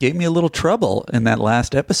it gave me a little trouble in that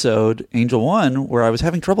last episode, Angel 1, where I was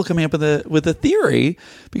having trouble coming up with a theory,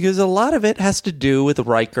 because a lot of it has to do with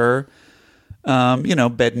Riker,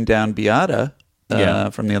 bedding down Beata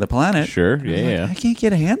from the other planet. Sure, yeah. I can't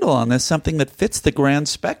get a handle on this, something that fits the grand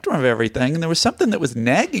spectrum of everything, and there was something that was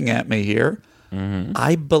nagging at me here. Mm-hmm.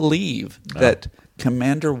 I believe that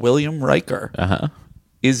Commander William Riker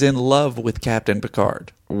is in love with Captain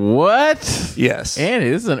Picard. What? Yes. And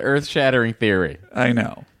this is an earth-shattering theory. I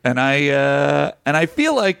know. And I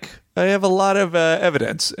feel like I have a lot of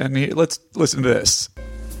evidence. And let's listen to this.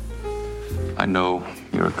 I know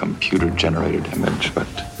you're a computer-generated image, but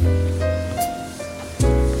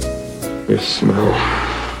your smell,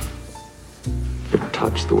 your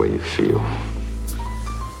touch, the way you feel,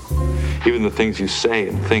 even the things you say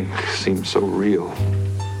and think seem so real.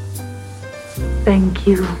 Thank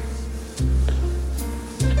you.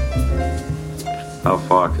 How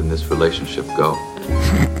far can this relationship go? I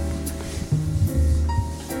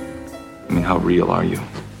mean, how real are you?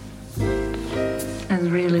 As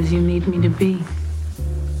real as you need me to be.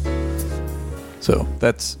 So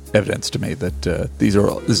that's evidence to me that this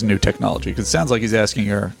is new technology. Because it sounds like he's asking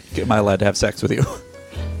her, am I allowed to have sex with you?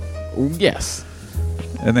 Yes.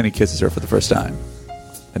 And then he kisses her for the first time.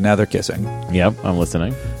 And now they're kissing. Yep, I'm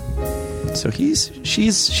listening. So she's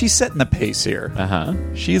setting the pace here. Uh-huh.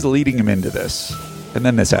 She's leading him into this. And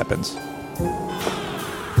then this happens.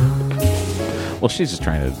 Well, she's just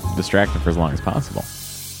trying to distract him for as long as possible.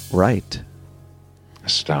 Right.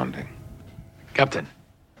 Astounding. Captain.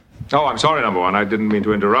 Oh, I'm sorry, number one. I didn't mean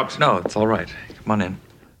to interrupt. No, it's all right. Come on in.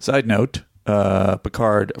 Side note,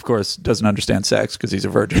 Picard, of course, doesn't understand sex because he's a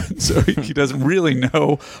virgin, so he doesn't really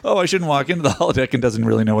know, I shouldn't walk into the holodeck, and doesn't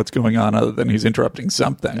really know what's going on other than he's interrupting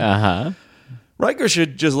something. Riker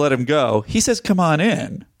should just let him go. He says, come on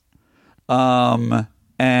in.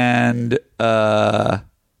 And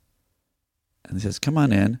he says, come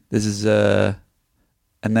on in. This is, and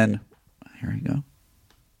then, here we go.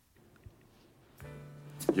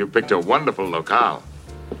 You picked a wonderful locale.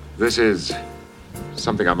 This is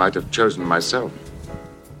something I might have chosen myself.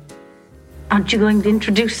 Aren't you going to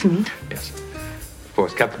introduce me? Yes. Of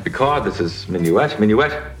course, Captain Picard, this is Minuet.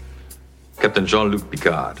 Minuet, Captain Jean-Luc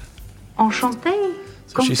Picard. Enchanté.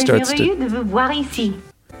 So she starts de vous voir ici.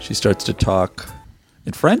 She starts to talk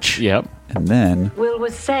in French. Yep. And then Will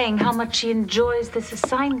was saying how much he enjoys this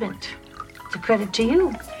assignment. It's a credit to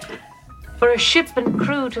you. For a ship and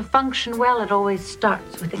crew to function well, it always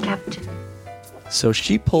starts with the captain. so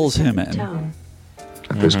she pulls him in. Tone.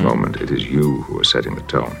 At this moment, it is you who are setting the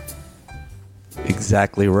tone.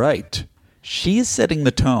 Exactly right. She is setting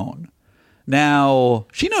the tone. Now,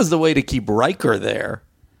 she knows the way to keep Riker there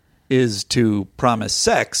is to promise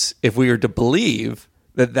sex if we are to believe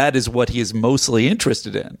that that is what he is mostly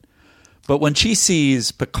interested in. But when she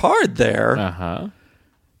sees Picard there,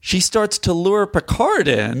 she starts to lure Picard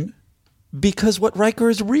in because what Riker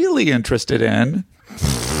is really interested in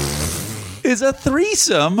is a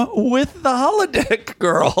threesome with the holodeck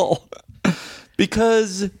girl.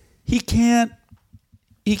 Because he can't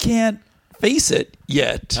face it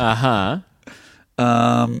yet. Let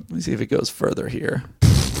me see if it goes further here.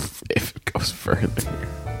 If it goes further here.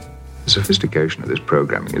 The sophistication of this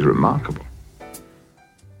programming is remarkable.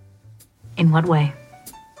 In what way?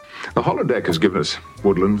 The holodeck has given us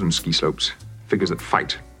woodlands and ski slopes, figures that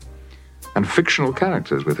fight, and fictional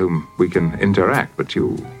characters with whom we can interact. But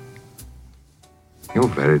you're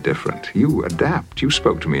very different. You adapt. You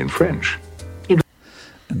spoke to me in French.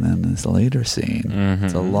 And then this later scene.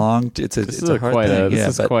 It's a long. It's a hard quite thing.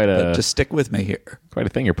 this is quite but just stick with me here. Quite a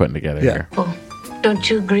thing you're putting together here. Oh, don't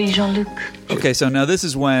you agree, Jean-Luc? Okay, so now this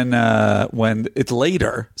is when it's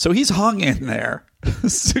later. So he's hung in there,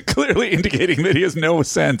 clearly indicating that he has no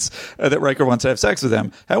sense that Riker wants to have sex with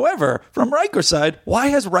him. However, from Riker's side, why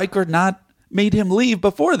has Riker not made him leave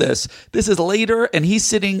before this? This is later, and he's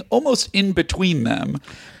sitting almost in between them.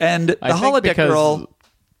 And the holodeck girl...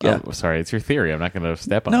 Yeah. Oh, sorry, it's your theory. I'm not going to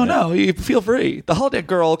step on it. No, you feel free. The holodeck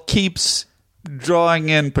girl keeps drawing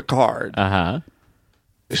in Picard.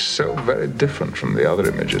 Is so very different from the other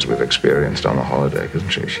images we've experienced on the holodeck, isn't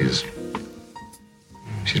she?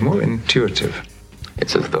 She's more intuitive.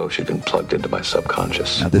 It's as though she'd been plugged into my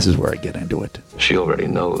subconscious. Now this is where I get into it. She already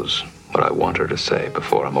knows what I want her to say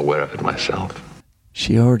before I'm aware of it myself.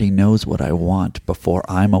 She already knows what I want before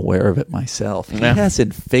I'm aware of it myself. He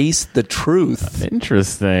hasn't faced the truth.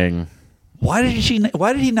 Interesting. Why did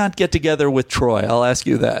he not get together with Troy? I'll ask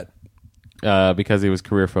you that. Because he was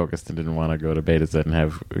career focused and didn't want to go to Beta Z and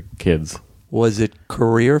have kids. Was it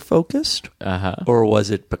career focused? Or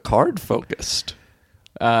was it Picard focused?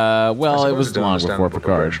 Well, it was long before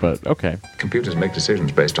Picard, but okay. Computers make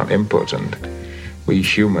decisions based on input, and we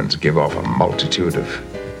humans give off a multitude of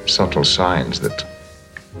subtle signs that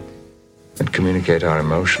communicate our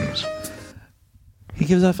emotions. He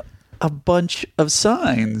gives off a bunch of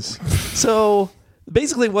signs. So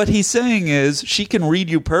basically what he's saying is she can read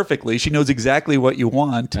you perfectly. She knows exactly what you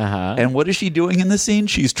want. And what is she doing in the scene?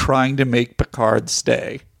 She's trying to make Picard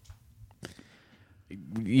stay.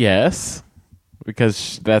 Yes,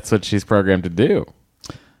 because that's what she's programmed to do.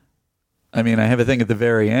 I mean, I have a thing at the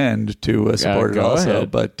very end to support it also,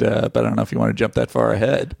 ahead. but I don't know if you want to jump that far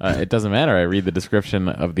ahead. It doesn't matter. I read the description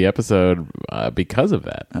of the episode because of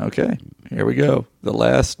that. Okay, here we go. The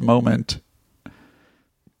last moment.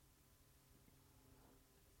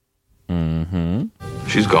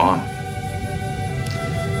 She's gone.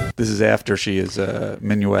 This is after she is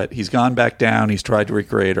Minuet. He's gone back down. He's tried to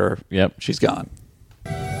recreate her. Yep. She's gone.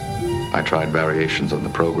 I tried variations on the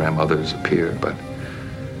program. Others appeared, but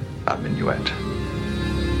not Minuet.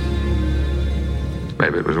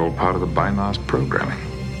 Maybe it was all part of the BINAS programming.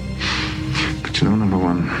 But you know, number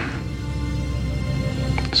one,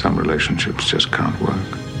 some relationships just can't work.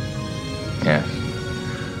 Yes,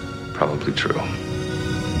 probably true.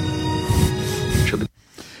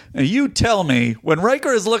 Now you tell me, when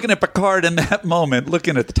Riker is looking at Picard in that moment,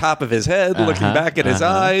 looking at the top of his head, looking back at his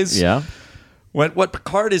eyes, what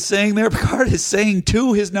Picard is saying there, Picard is saying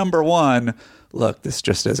to his number one, look, this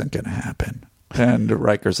just isn't going to happen. And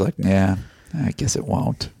Riker's like, yeah, I guess it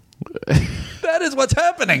won't. That is what's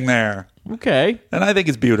happening there. Okay. And I think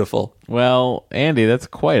it's beautiful. Well, Andy, that's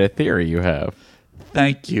quite a theory you have.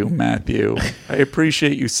 Thank you, Matthew. I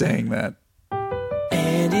appreciate you saying that.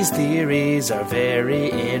 Andy's theories are very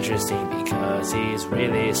interesting because he's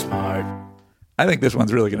really smart. I think this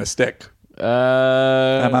one's really going to stick.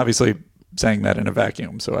 I'm obviously saying that in a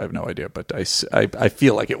vacuum, so I have no idea, but I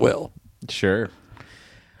feel like it will. Sure.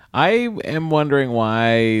 I am wondering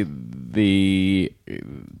why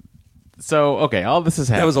So, okay, all this is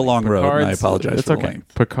happening. That was a long road, and I apologize for the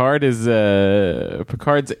length. Picard's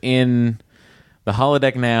in the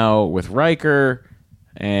holodeck now with Riker,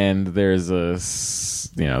 and there's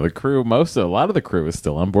the crew. A lot of the crew is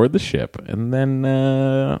still on board the ship, and then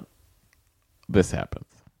this happens.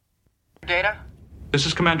 Data? This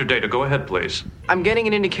is Commander Data. Go ahead, please. I'm getting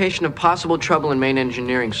an indication of possible trouble in main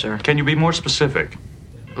engineering, sir. Can you be more specific?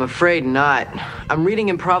 I'm afraid not. I'm reading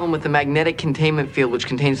a problem with the magnetic containment field, which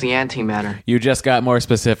contains the antimatter. You just got more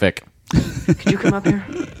specific. Could you come up here?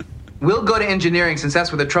 We'll go to engineering since that's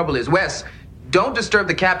where the trouble is. Wes, don't disturb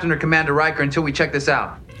the captain or Commander Riker until we check this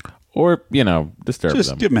out. Or, disturb them.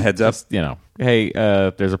 Just give them a heads up. Hey,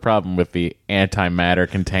 there's a problem with the antimatter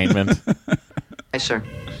containment. Hey, sir.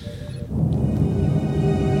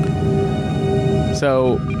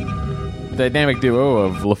 So, the dynamic duo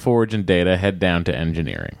of LaForge and Data head down to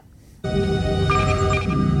engineering,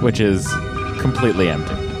 which is completely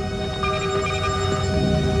empty.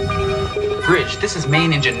 Bridge, this is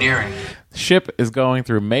main engineering. The ship is going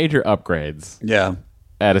through major upgrades. Yeah.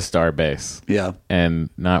 At a starbase. Yeah.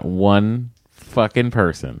 And not one fucking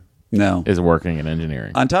person is working in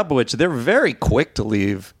engineering. On top of which, they're very quick to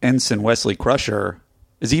leave Ensign Wesley Crusher.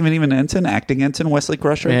 Is he even ensign? Acting ensign Wesley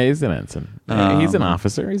Crusher? Yeah, he's an ensign. He's an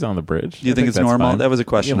officer. He's on the bridge. Do you think it's normal? Fine. That was a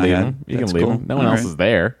question I had. You can leave him. No one else is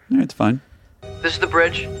there. Yeah, it's fine. This is the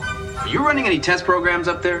bridge? Are you running any test programs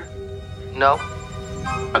up there? No.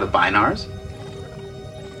 Are the binars?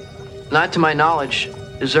 Not to my knowledge.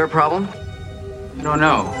 Is there a problem?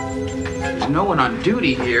 No. There's no one on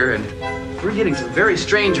duty here, and we're getting some very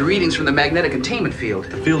strange readings from the magnetic containment field.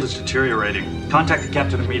 The field is deteriorating. Contact the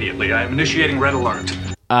captain immediately. I am initiating red alert.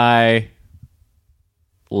 I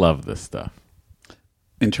love this stuff.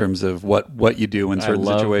 In terms of what you do in certain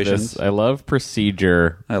situations. I love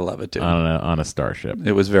procedure. I love it too. On a starship.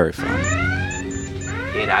 It was very fun.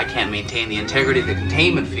 Data, I can't maintain the integrity of the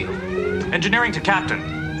containment field. Engineering to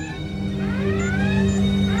captain.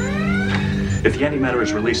 If the antimatter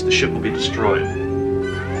is released, the ship will be destroyed.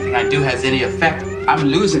 Nothing I do has any effect. I'm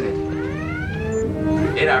losing it.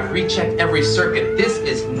 Data, I've rechecked every circuit. This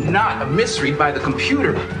is not a mystery by the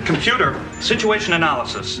computer. Computer, situation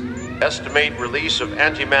analysis. Estimate release of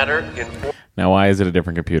antimatter in... Now, why is it a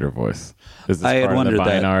different computer voice? Is this part of the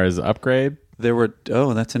binar's upgrade? There were...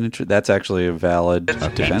 Oh, that's actually a valid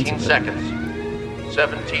defense. 18 seconds.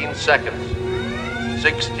 17 seconds.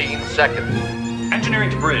 16 seconds.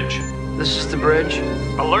 Engineering to bridge. This is the bridge?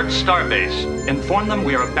 Alert Starbase. Inform them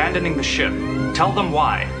we are abandoning the ship. Tell them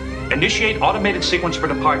why. Initiate automated sequence for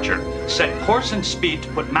departure. Set course and speed to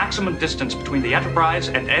put maximum distance between the Enterprise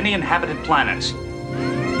and any inhabited planets.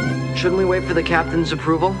 Shouldn't we wait for the captain's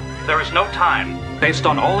approval? There is no time. Based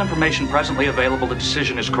on all information presently available, the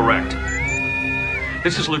decision is correct.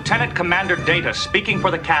 This is Lieutenant Commander Data speaking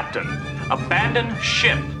for the captain. Abandon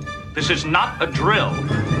ship. This is not a drill.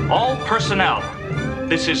 All personnel.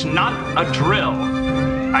 This is not a drill.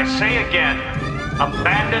 I say again,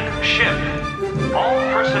 abandon ship. All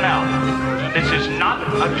personnel. This is not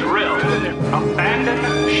a drill. Abandon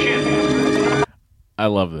ship. I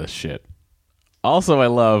love this shit. Also, I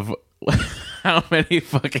love how many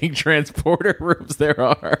fucking transporter rooms there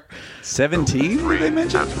are. 17, they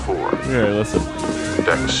mentioned? That's 4. Here, listen.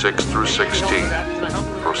 Deck 6 through 16.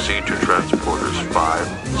 Proceed to transporters 5,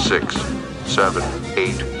 6, 7,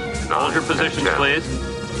 8, 9, Hold your positions, 10. please.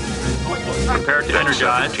 Prepare to Deck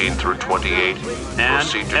energize. 17 through 28. And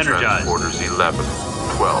Proceed to energize. transporters 11,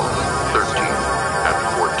 12, 13, and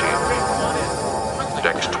 14.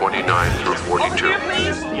 Decks 29 through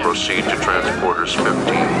 42. Proceed to transporters 15,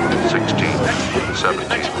 16,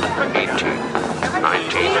 17, 18,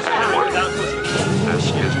 19, and 20. This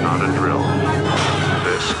is not a drill.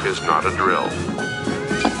 This is not a drill.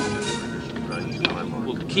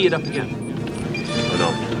 We'll key it up again.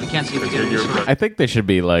 We can't see it again. I think they should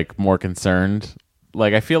be more concerned.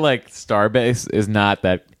 I feel like Starbase is not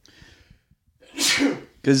that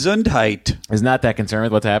Gesundheit is not that concerned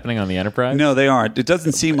with what's happening on the Enterprise. No, they aren't. It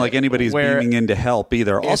doesn't seem like anybody's beaming in to help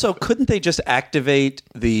either. Also, couldn't they just activate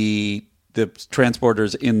the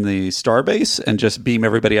transporters in the Starbase and just beam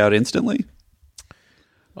everybody out instantly?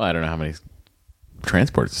 Well, I don't know how many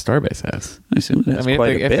transports Starbase has. I assume that's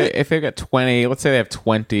quite a bit. If they've got 20, let's say they have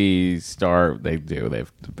 20 they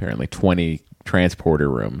have apparently 20 transporter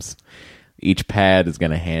rooms. Each pad is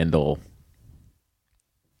going to handle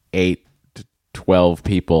 8 12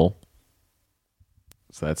 people.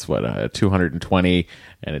 So that's what 220,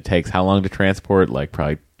 and it takes how long to transport? Like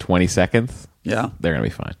probably 20 seconds. Yeah, they're gonna be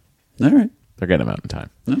fine. All right, they're getting them out in time.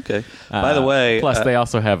 Okay. By the way, plus they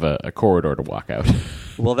also have a corridor to walk out.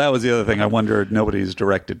 Well, that was the other thing. I wondered, nobody's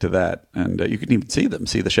directed to that, and you can even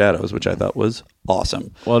see the shadows, which I thought was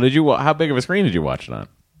awesome. Well, how big of a screen did you watch it on?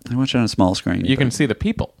 I watched it on a small screen. You can see the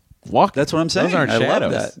people walking. That's what I'm saying. Those aren't I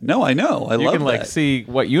shadows. love that. No, I know. I you love can like that. see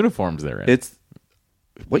what uniforms they're in. It's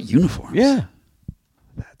what uniforms? Yeah,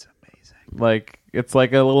 that's amazing. Like it's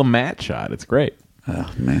like a little matte shot. It's great.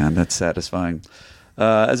 Oh man, that's satisfying.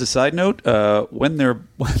 As a side note, when they're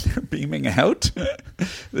beaming out,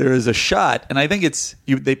 there is a shot, and I think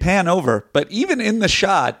they pan over, but even in the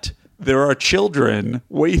shot, there are children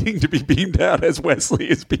waiting to be beamed out as Wesley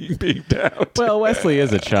is being beamed out. Well, Wesley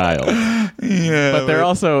is a child, yeah, but there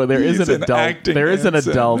is an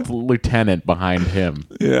adult lieutenant behind him,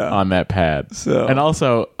 on that pad. So, and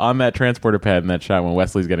also on that transporter pad in that shot when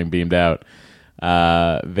Wesley's getting beamed out,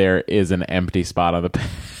 there is an empty spot on the pad.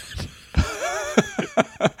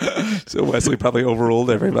 So Wesley probably overruled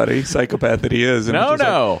everybody, psychopath that he is. And No.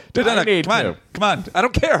 come on. I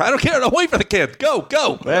don't care. Don't wait for the kid. Go.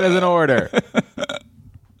 That is an order.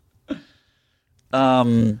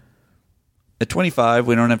 At 25,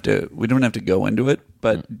 we don't have to go into it,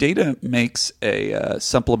 but Data makes a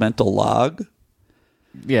supplemental log.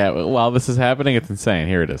 Yeah, while this is happening, it's insane.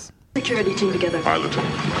 Here it is. Security team together. Pilot. Set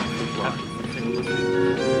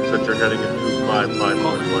your heading at 255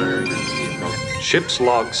 multiplier. Ship's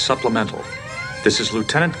log supplemental. This is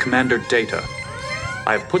Lieutenant Commander Data.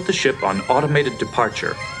 I have put the ship on automated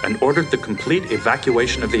departure and ordered the complete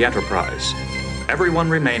evacuation of the Enterprise. Everyone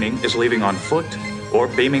remaining is leaving on foot or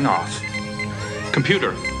beaming off.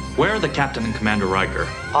 Computer, where are the Captain and Commander Riker?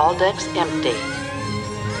 All decks empty.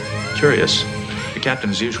 Curious. The Captain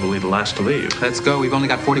is usually the last to leave. Let's go. We've only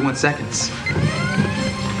got 41 seconds.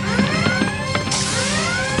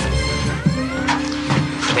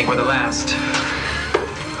 I think we're the last.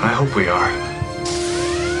 I hope we are.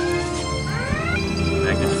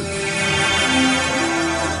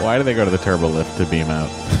 Why do they go to the turbo lift to beam out?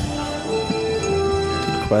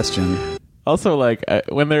 Good question. Also, like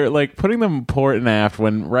when they're like putting them port and aft,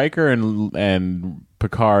 when Riker and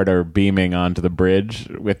Picard are beaming onto the bridge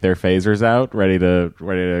with their phasers out, ready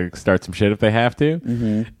to start some shit if they have to.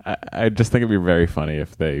 Mm-hmm. I just think it'd be very funny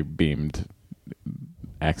if they beamed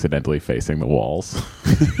accidentally facing the walls.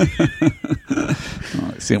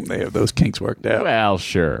 I assume they have those kinks worked out. Well,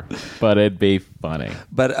 sure, but it'd be funny.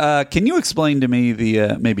 But can you explain to me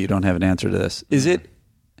maybe you don't have an answer to this. Is it...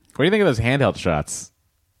 What do you think of those handheld shots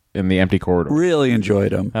in the empty corridor? Really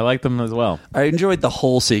enjoyed them. I liked them as well. I enjoyed the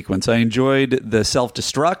whole sequence. I enjoyed the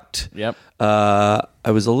self-destruct. Yep.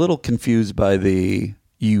 I was a little confused by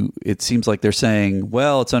it seems like they're saying,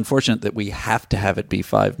 well, it's unfortunate that we have to have it be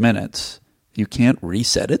 5 minutes. You can't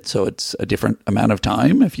reset it, so it's a different amount of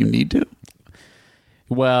time if you need to.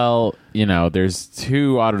 Well, there's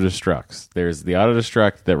two auto-destructs. There's the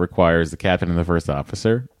auto-destruct that requires the captain and the first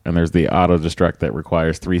officer, and there's the auto-destruct that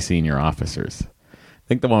requires 3 senior officers. I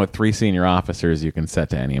think the one with 3 senior officers you can set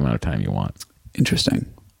to any amount of time you want.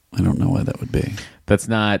 Interesting. I don't know why that would be. That's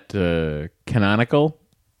not canonical.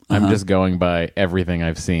 I'm just going by everything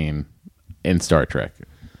I've seen in Star Trek.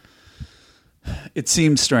 It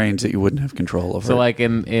seems strange that you wouldn't have control over. So, like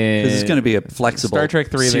in this is going to be a flexible Star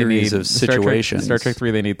Trek 3 series of situations. Star Trek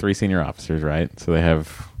 3, they need 3 senior officers, right? So they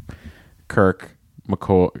have Kirk,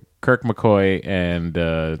 McCoy,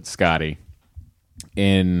 and Scotty.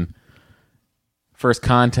 In First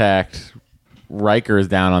Contact, Riker is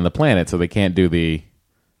down on the planet, so they can't do the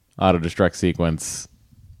auto-destruct sequence.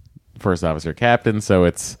 First officer, captain, so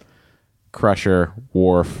it's Crusher,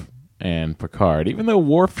 Worf, and Picard. Even though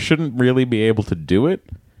Worf shouldn't really be able to do it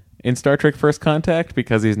in Star Trek First Contact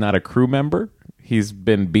because he's not a crew member. He's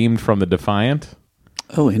been beamed from the Defiant.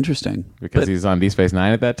 Oh, interesting. Because he's on Deep Space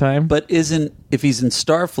Nine at that time. But if he's in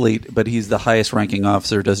Starfleet, but he's the highest ranking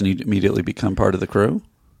officer, doesn't he immediately become part of the crew?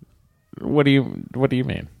 What do you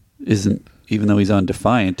mean? Even though he's on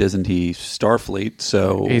Defiant, isn't he Starfleet?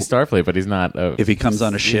 So he's Starfleet, but he's not. If he comes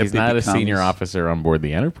on a ship, he's not a senior officer on board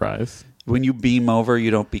the Enterprise. When you beam over,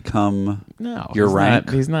 you don't become your he's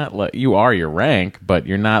rank. He's not like you are your rank, but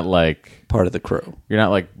you're not like part of the crew. You're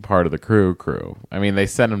not like part of the crew. I mean, they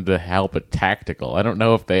sent him to help at tactical. I don't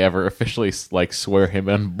know if they ever officially like swear him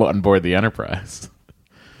on board the Enterprise.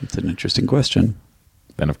 It's an interesting question.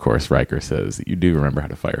 Then, of course, Riker says, "You do remember how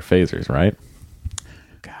to fire phasers, right?"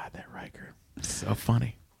 God, that Riker, so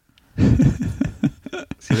funny.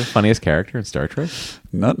 Is he the funniest character in Star Trek?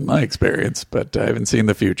 Not in my experience, but I haven't seen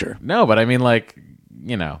the future. No, but I mean, like,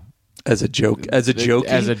 As a joke,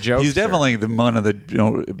 he's definitely one of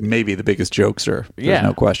the maybe the biggest jokester. There's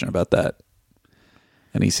no question about that.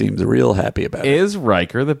 And he seems real happy about it. Is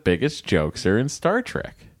Riker the biggest jokester in Star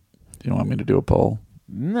Trek? Do you want me to do a poll?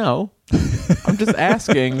 No, I'm just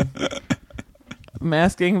asking. I'm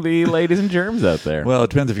asking the ladies and germs out there. Well, it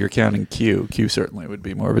depends if you're counting Q. Q certainly would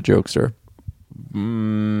be more of a jokester.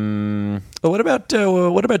 But what about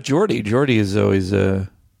Geordi? Geordi is always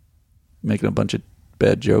making a bunch of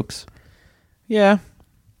bad jokes. Yeah,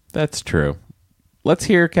 that's true. Let's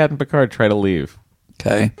hear Captain Picard try to leave.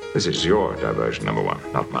 Okay. This is your diversion, number one,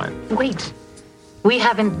 not mine. Wait. We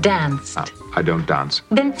haven't danced. I don't dance.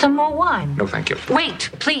 Then some more wine. No, thank you. Wait,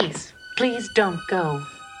 please. Please don't go.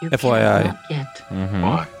 You FYI. cannot yet. Mm-hmm.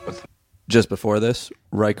 Why? Just before this,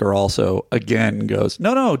 Riker also again goes,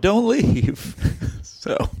 no, don't leave.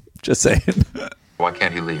 So, just saying. Why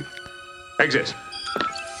can't he leave? Exit.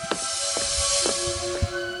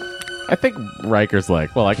 I think Riker's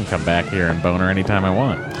like, well, I can come back here and bone her anytime I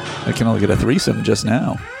want. I can only get a threesome just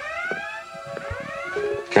now.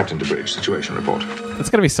 Captain to bridge, situation report. It's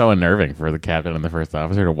going to be so unnerving for the captain and the first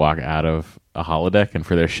officer to walk out of a holodeck and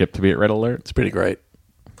for their ship to be at red alert. It's pretty great.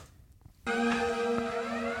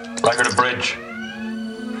 Riker to bridge.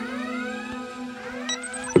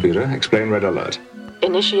 Computer, explain red alert.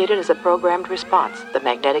 Initiated as a programmed response. The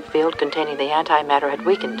magnetic field containing the antimatter had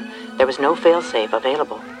weakened. There was no failsafe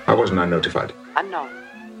available. Why wasn't I notified? Unknown.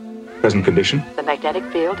 Present condition? The magnetic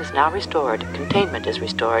field is now restored. Containment is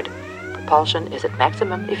restored. Propulsion is at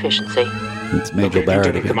maximum efficiency. It's Major Barrett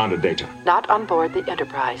Lieutenant Commander data. Not on board the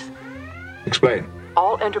Enterprise. Explain.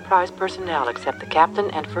 All Enterprise personnel except the captain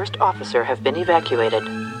and first officer have been evacuated.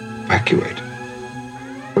 Evacuate?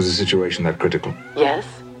 Was the situation that critical? Yes?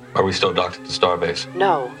 Are we still docked at the starbase?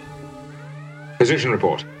 No. Position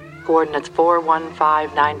report. Coordinates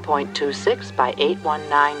 4159.26 by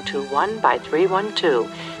 81921 by 312.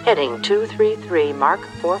 Heading 233 Mark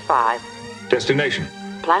 45. Destination.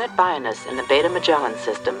 Planet Bionus in the Beta Magellan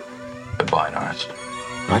system. The Binars.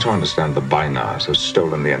 Try to understand the Binars have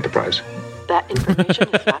stolen the Enterprise. That information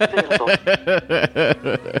is not available.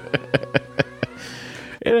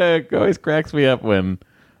 It always cracks me up when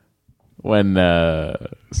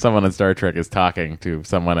someone in Star Trek is talking to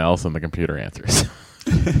someone else and the computer answers.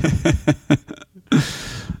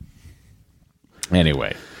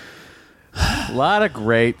 Anyway, a lot of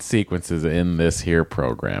great sequences in this here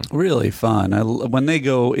program. Really fun. When they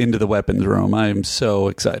go into the weapons room, I'm so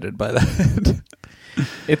excited by that.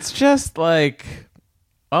 It's just like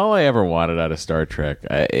all I ever wanted out of Star Trek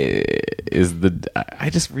I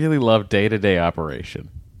just really love day-to-day operation.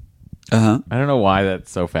 Uh-huh. I don't know why that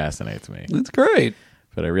so fascinates me. It's great.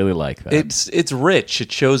 But I really like that. It's rich.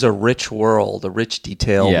 It shows a rich world, a rich,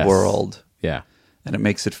 detailed world. Yeah. And it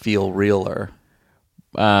makes it feel realer.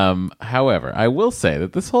 However, I will say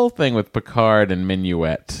that this whole thing with Picard and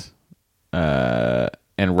Minuet, and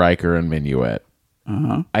Riker and Minuet,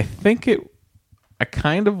 I think I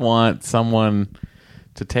kind of want someone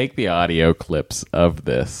to take the audio clips of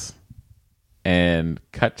this and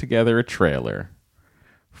cut together a trailer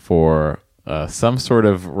for some sort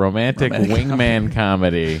of romantic wingman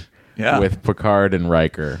comedy with Picard and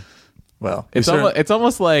Riker. Well, it's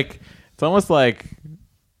almost like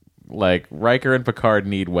Riker and Picard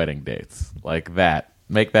need wedding dates. Like that.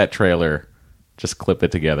 Make that trailer, just clip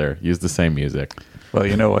it together, use the same music. Well,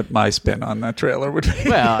 you know what my spin on that trailer would be.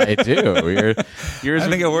 Well, I do. Yours I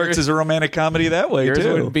think it works as a romantic comedy that way, yours too.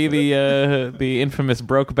 Yours would be the infamous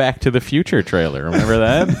Broke Back to the Future trailer. Remember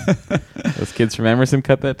that? Those kids from Emerson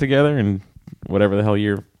cut that together in whatever the hell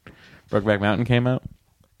year Brokeback Mountain came out.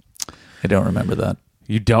 I don't remember that.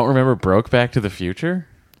 You don't remember Broke Back to the Future?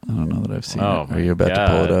 I don't know that I've seen it. Are you about to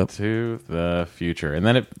pull it up? To the Future. And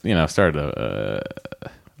then it started a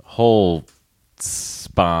whole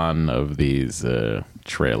spawn of these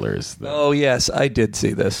trailers. Oh, yes, I did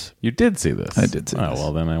see this. You did see this? I did see this. Oh,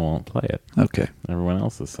 well, then I won't play it. Okay. Everyone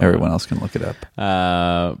else is. Everyone else can look it up.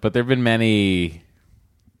 But there have been many.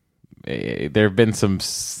 There have been some.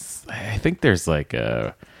 I think there's like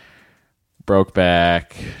a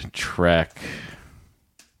Brokeback Trek.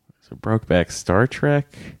 So Brokeback Star Trek.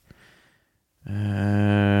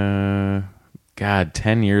 God,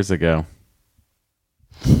 10 years ago.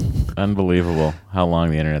 Unbelievable how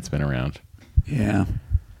long the internet's been around. Yeah.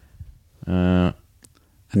 And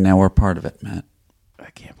now we're part of it, Matt. I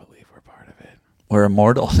can't believe we're part of it. We're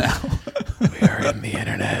immortal now. We are in the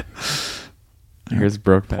internet. Here's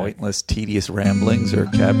Brokeback. Pointless, tedious ramblings are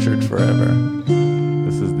captured forever.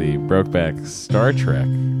 This is the Brokeback Star Trek.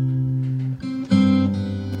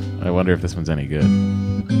 I wonder if this one's any good.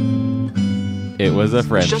 It was a It's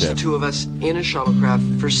friendship. just the two of us in a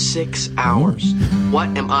shuttlecraft for 6 hours. What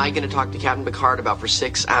am I going to talk to Captain Picard about for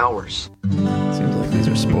 6 hours? Seems like these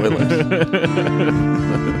are spoilers.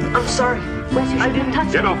 I'm sorry. Wesley, I didn't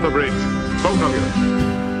touch Get off the bridge, both of you.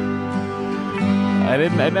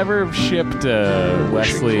 I never shipped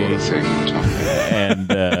Wesley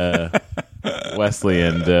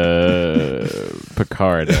and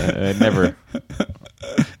Picard. I never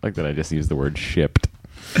like that. I just used the word shipped.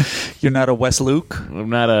 You're not a Wes Luke? I'm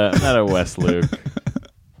not a Wes Luke.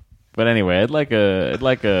 But anyway, I'd like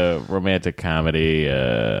a romantic comedy.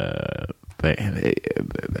 I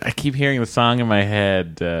keep hearing the song in my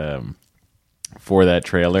head for that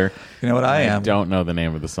trailer. You know what I am? I don't know the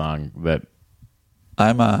name of the song. That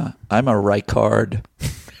I'm a Ricard.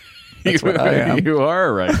 That's what I am. You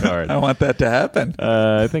are a Ricard. I want that to happen.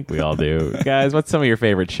 I think we all do. Guys, what's some of your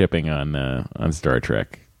favorite shipping on Star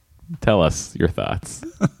Trek? Tell us your thoughts.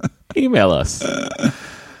 Email us.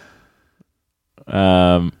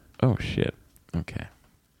 Oh, shit.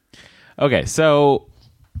 Okay, so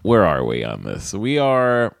where are we on this? We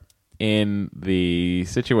are in the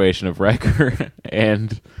situation of Riker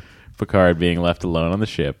and Picard being left alone on the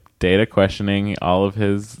ship. Data questioning all of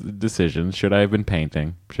his decisions. Should I have been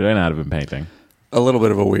painting? Should I not have been painting? A little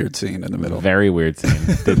bit of a weird scene in the middle. Very weird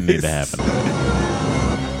scene. Didn't need to happen.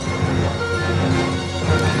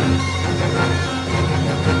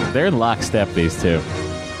 They're in lockstep, these two.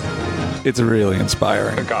 It's really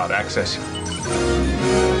inspiring. Picard, access.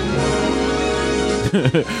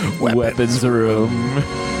 Weapons room.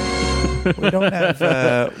 We don't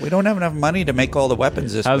have enough money to make all the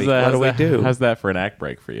weapons this week. What do we do? How's that for an act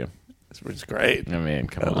break for you? This was great. I mean,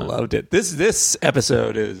 come I on. loved it. This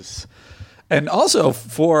episode is, and also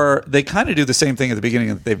they kind of do the same thing at the beginning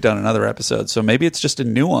that they've done in other episodes. So maybe it's just a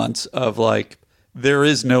nuance of like there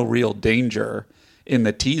is no real danger in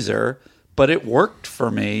the teaser, but it worked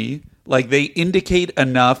for me. Like they indicate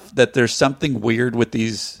enough that there's something weird with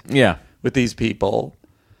these people.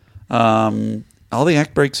 All the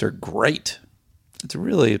act breaks are great. It's a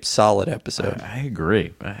really solid episode. I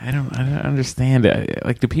agree. I don't understand it.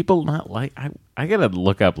 Like, do people not like? I gotta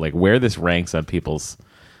look up like where this ranks on people's.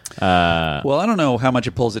 Well, I don't know how much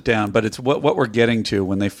it pulls it down, but it's what we're getting to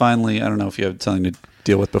when they finally. I don't know if you have something to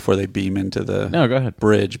deal with before they beam into the go ahead.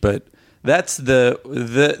 bridge, but that's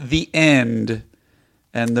the end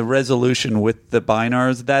and the resolution with the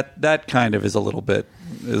Bynars. That kind of is a little bit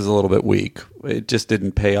weak. It just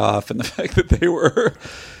didn't pay off, and the fact that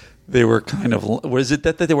they were kind of, was it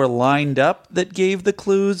that they were lined up that gave the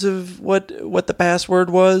clues of what the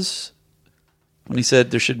password was when he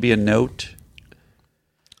said there should be a note?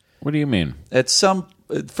 What do you mean?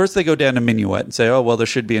 First they go down to Minuet and say, oh, well, there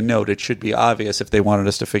should be a note. It should be obvious if they wanted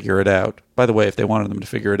us to figure it out. By the way, if they wanted them to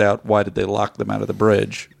figure it out, why did they lock them out of the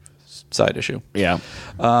bridge? Side issue. Yeah.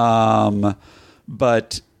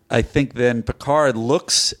 But I think then Picard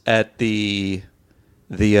looks at the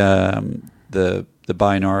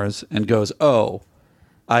Bynars and goes, oh,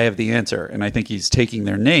 I have the answer. And I think he's taking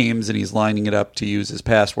their names and he's lining it up to use as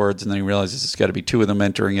passwords, and then he realizes it's got to be two of them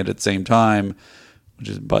entering it at the same time, which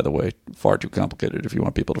is, by the way, far too complicated if you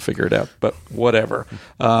want people to figure it out, but whatever.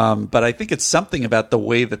 But I think it's something about the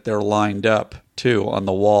way that they're lined up, too, on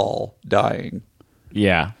the wall, dying.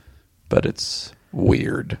 Yeah. But it's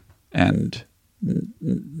weird and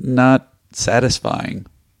not satisfying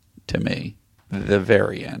to me, the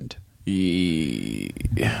very end.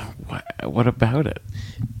 What about it?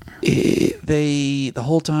 The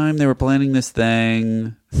whole time they were planning this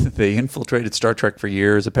thing, they infiltrated Star Trek for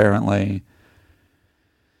years, apparently.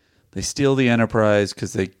 They steal the Enterprise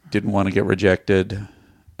because they didn't want to get rejected.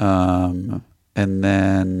 And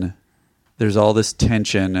then there's all this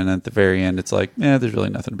tension, and at the very end, it's like, there's really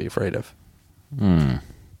nothing to be afraid of.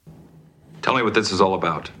 Tell me what this is all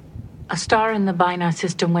about. A star in the Bynar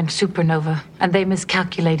system went supernova, and they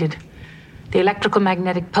miscalculated. The electrical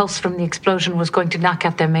magnetic pulse from the explosion was going to knock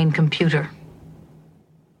out their main computer.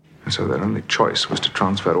 And so their only choice was to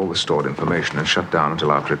transfer all the stored information and shut down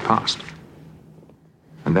until after it passed.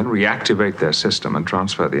 And then reactivate their system and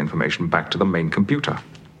transfer the information back to the main computer.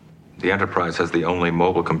 The Enterprise has the only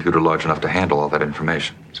mobile computer large enough to handle all that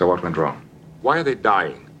information. So what went wrong? Why are they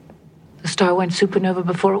dying? The star went supernova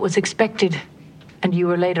before it was expected, and you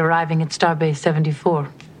were late arriving at Starbase 74.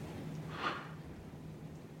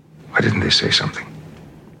 Why didn't they say something?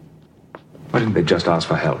 Why didn't they just ask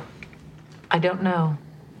for help? I don't know.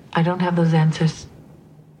 I don't have those answers.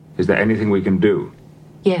 Is there anything we can do?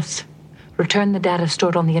 Yes. Return the data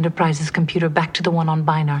stored on the Enterprise's computer back to the one on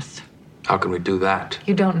Bynars. How can we do that?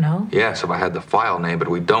 You don't know? Yes, if I had the file name, but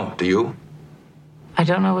we don't. Do you? I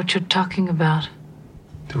don't know what you're talking about.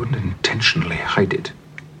 They wouldn't intentionally hide it.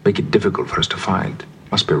 Make it difficult for us to find.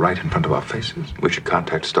 Must be right in front of our faces. We should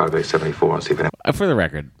contact Starbase 74 and see if it... For the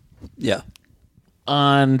record. Yeah.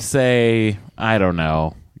 On, say, I don't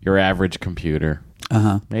know, your average computer.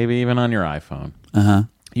 Uh-huh. Maybe even on your iPhone. Uh-huh.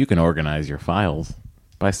 You can organize your files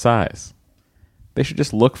by size. They should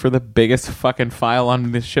just look for the biggest fucking file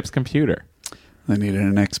on the ship's computer. They needed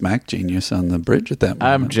an ex-Mac genius on the bridge at that moment.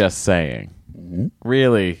 I'm just saying. Mm-hmm.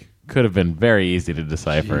 Really could have been very easy to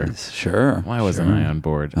decipher. Jeez, sure. Why wasn't I on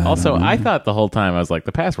board? I thought the whole time, I was like,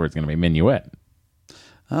 the password's going to be Minuet.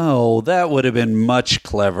 Oh, that would have been much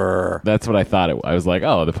cleverer. That's what I thought. I was like,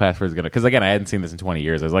 oh, the password's going to... Because, again, I hadn't seen this in 20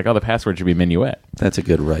 years. I was like, oh, the password should be Minuet. That's a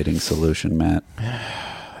good writing solution, Matt.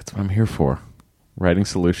 That's what I'm here for. Writing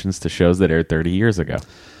solutions to shows that aired 30 years ago.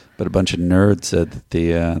 But a bunch of nerds said that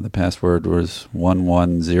the password was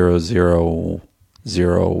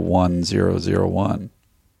 1100010001.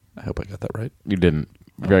 I hope I got that right. You didn't.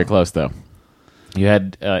 Very close, though. You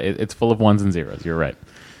had... it's full of ones and zeros. You're right.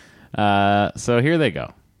 So here they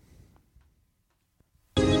go.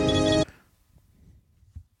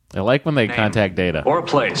 I like when they contact Data. Or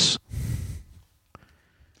place.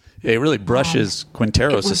 Yeah, he really brushes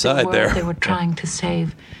Quinteros aside the there. world they were trying to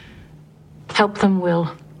save. Help them,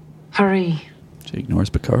 Will. Hurry. She ignores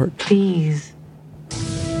Picard. Please.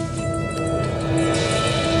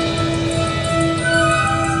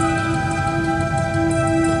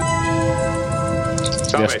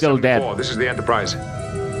 They're still dead. This is the Enterprise.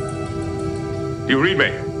 You read me?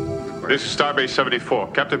 This is Starbase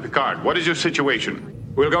 74. Captain Picard, what is your situation?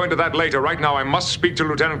 We'll go into that later. Right now, I must speak to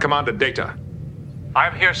Lieutenant Commander Data.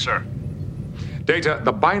 I'm here, sir. Data,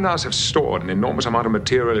 the Binars have stored an enormous amount of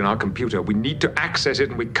material in our computer. We need to access it,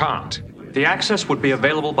 and we can't. The access would be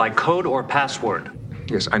available by code or password.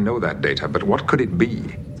 Yes, I know that, Data, but what could it be?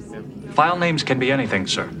 File names can be anything,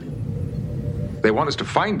 sir. They want us to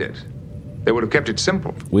find it. They would have kept it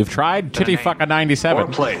simple. We've tried Chitty Fucker 97. Or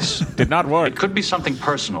place. Did not work. It could be something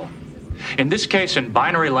personal. In this case, in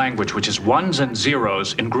binary language, which is ones and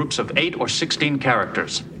zeros in groups of 8 or 16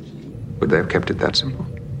 characters. Would they have kept it that simple?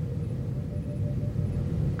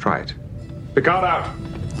 Try it. Picard out.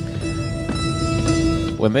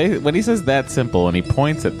 When he says that simple and he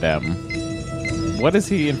points at them, what is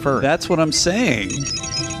he inferring? That's what I'm saying.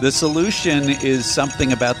 The solution is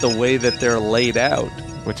something about the way that they're laid out.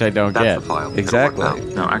 Which I don't That's get. the file. Exactly.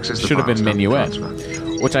 No, access the Should have been files,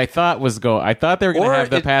 Minuet. Which I thought was I thought they were going to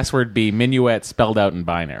have the password be Minuet spelled out in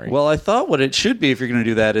binary. Well, I thought what it should be if you're going to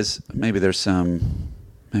do that is maybe there's some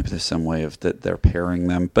way of that they're pairing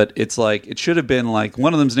them, but it's like it should have been like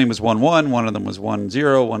one of them's name was 11, one of them was 10,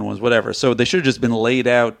 one was whatever. So they should have just been laid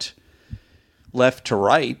out left to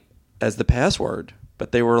right as the password,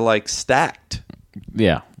 but they were like stacked.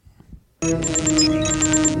 Yeah.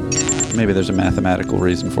 Maybe there's a mathematical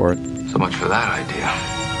reason for it. So much for that idea.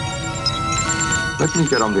 Let me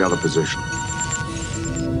get on the other position.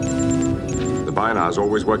 The Binars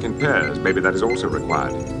always work in pairs. Maybe that is also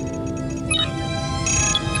required.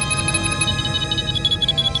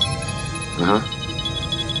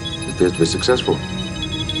 It appears to be successful.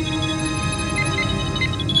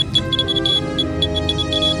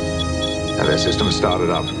 Now their system has started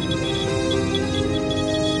up.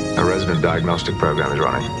 A resident diagnostic program is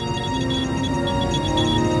running.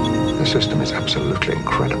 The system is absolutely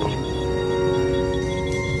incredible.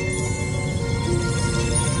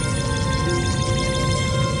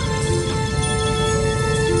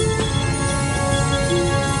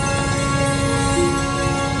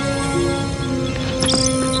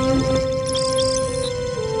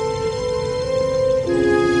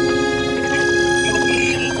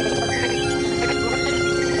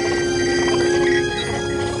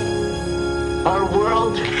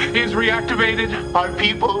 Reactivated. Our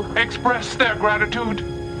people express their gratitude.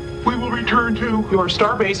 We will return to your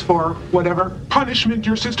starbase for whatever punishment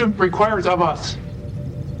your system requires of us.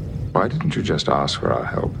 Why didn't you just ask for our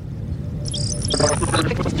help?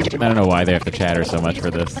 I don't know why they have to chatter so much for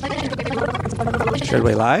this. Should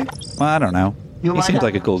we lie? Well, I don't know. He seems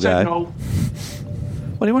like a cool guy. No.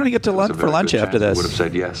 What do you want to get to lunch for lunch after this? Would have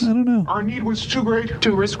said yes. I don't know. Our need was too great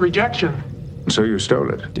to risk rejection. So you stole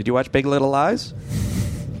it. Did you watch Big Little Lies?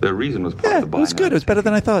 Their reason was part of the it was good. It was better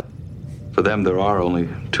than I thought. For them, there are only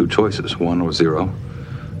two choices, 1 or 0,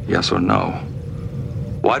 yes or no.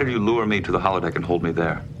 Why did you lure me to the holodeck and hold me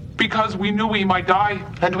there? Because we knew we might die,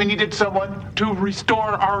 and we needed someone to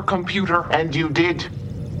restore our computer, and you did.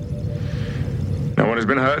 No one has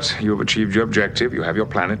been hurt. You have achieved your objective. You have your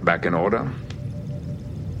planet back in order.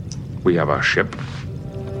 We have our ship.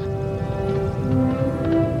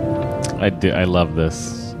 I love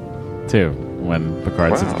this, too, when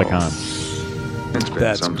Picard sits at the con. It's been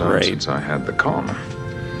That's some time great. since I had the con.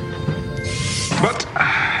 But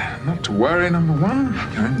not to worry, number one.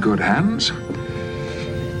 You're in good hands.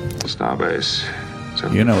 Starbase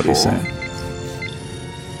 74. You know what he's saying.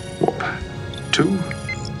 Warp 2.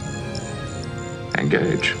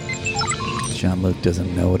 Engage. Jean-Luc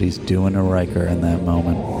doesn't know what he's doing to Riker in that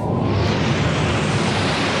moment.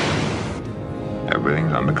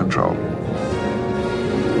 Everything's under control.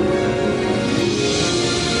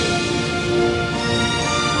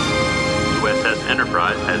 USS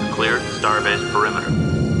Enterprise has cleared Starbase perimeter.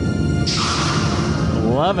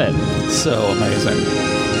 Love it. So amazing.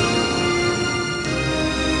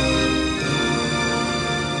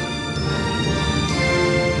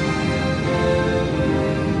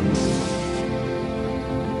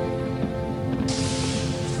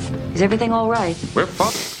 Is everything all right? We're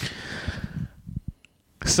fucked.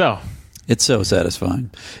 So it's so satisfying.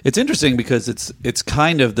 It's interesting because it's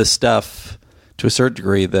kind of the stuff to a certain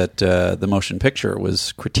degree that the motion picture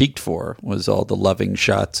was critiqued for, was all the loving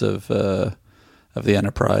shots of the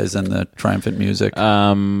Enterprise and the triumphant music.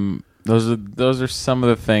 Those are some of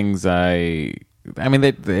the things I mean,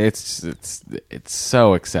 it's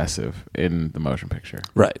so excessive in the motion picture,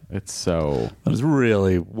 right? It's so. It was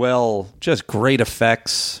really well, just great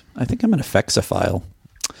effects. I think I'm an effectsophile.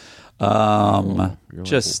 You're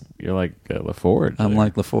like LaForge. I'm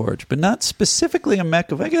like LaForge, but not specifically a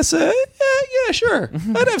mech. I guess, yeah, sure.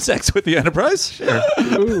 I'd have sex with the Enterprise. Sure.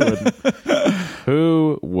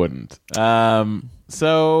 Who wouldn't?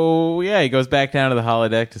 So yeah, he goes back down to the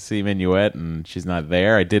holodeck to see Minuet, and she's not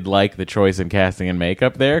there. I did like the choice in casting and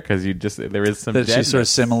makeup there because there is some. That she's sort of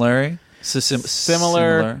similar.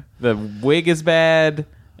 The wig is bad,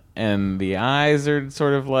 and the eyes are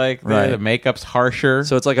sort of like the makeup's harsher.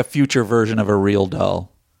 So it's like a future version of a real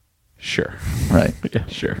doll. Sure. Right. Yeah.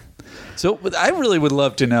 Sure. So I really would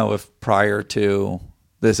love to know if prior to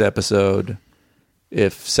this episode,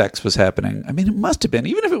 if sex was happening. I mean, it must have been.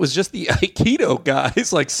 Even if it was just the Aikido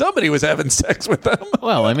guys, like somebody was having sex with them.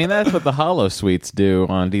 Well, I mean, that's what the Holo Suites do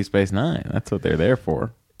on Deep Space Nine. That's what they're there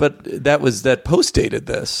for. But that post-dated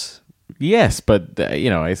this. Yes, but I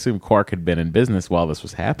assume Quark had been in business while this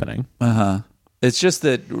was happening. It's just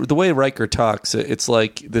that the way Riker talks, it's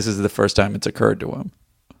like this is the first time it's occurred to him.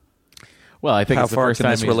 Well, I think How it's the far first can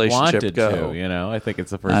time this he's relationship wanted go? to. I think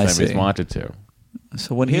it's the first time he's wanted to.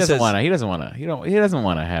 So when he doesn't want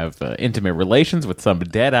to have intimate relations with some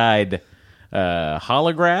dead-eyed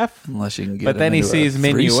holograph, unless you can get. But then he sees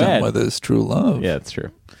Minuet with his true love. Yeah, it's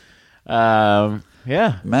true. Yeah,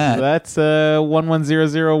 Matt. So that's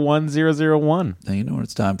 11001001. Now you know what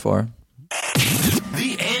it's time for.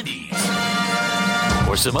 The Andes.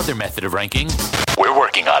 Or some other method of ranking. We're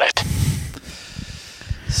working on it.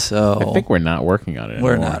 So I think we're not working on it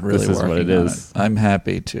anymore. We're not really this is working what it on is. it. I'm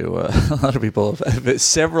happy to. A lot of people,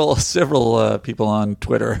 several people on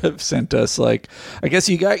Twitter have sent us like, I guess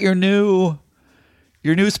you got your new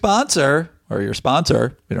sponsor or your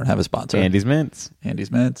sponsor. We don't have a sponsor. Andy's Mints.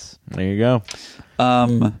 Andy's Mints. There you go.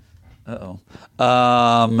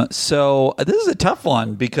 So this is a tough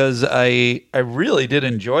one because I really did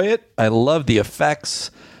enjoy it. I love the effects.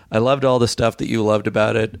 I loved all the stuff that you loved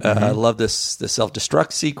about it. I love the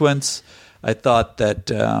self-destruct sequence. I thought that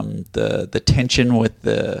the tension with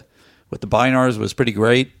the Bynars was pretty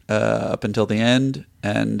great up until the end,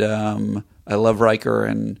 and I love Riker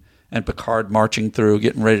and Picard marching through,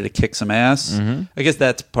 getting ready to kick some ass. I guess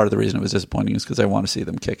that's part of the reason it was disappointing is because I want to see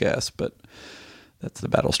them kick ass, but that's the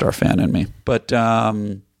Battlestar fan in me. But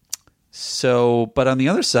but on the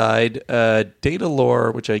other side, data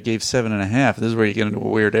lore, which I gave 7.5. This is where you get into a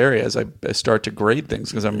weird area as I start to grade things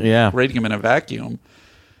because I'm grading them in a vacuum.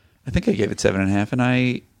 I think I gave it 7.5, and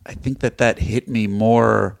I think that hit me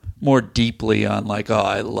more deeply on like, oh,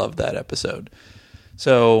 I love that episode.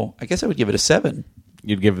 So I guess I would give it a 7.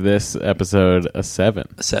 You'd give this episode a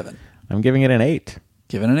 7. A 7. I'm giving it an 8.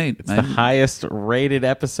 Give it an 8. It's the highest rated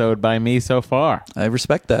episode by me so far. I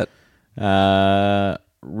respect that.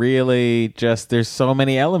 Really, just there's so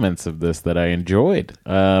many elements of this that I enjoyed.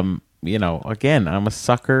 Again, I'm a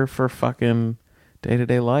sucker for fucking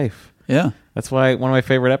day-to-day life. Yeah. That's why one of my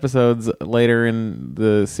favorite episodes later in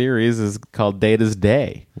the series is called Data's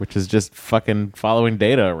Day, which is just fucking following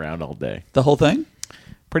Data around all day. The whole thing?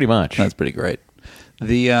 Pretty much. That's pretty great.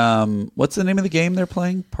 The what's the name of the game they're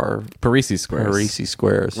playing? Parisi Squares. Parisi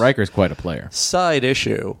Squares. Riker's quite a player. Side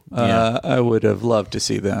issue. I would have loved to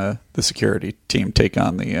see the security team take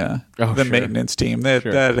on the maintenance team.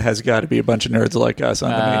 That has got to be a bunch of nerds like us on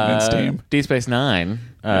the maintenance team. Deep Space Nine,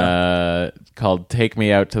 called "Take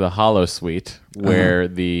Me Out to the Holo Suite," where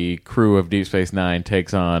the crew of Deep Space Nine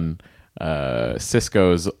takes on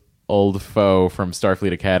Sisko's old foe from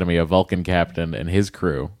Starfleet Academy, a Vulcan captain and his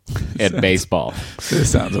crew at baseball.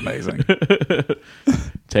 This sounds amazing.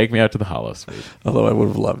 Take me out to the holosuite. Although I would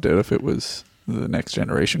have loved it if it was the Next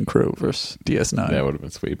Generation crew versus DS9. That would have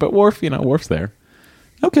been sweet. But Worf, Worf's there.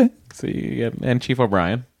 Okay. So you get, and Chief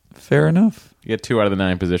O'Brien. Fair enough. You get 2 out of the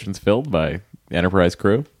 9 positions filled by the Enterprise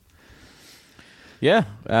crew. Yeah,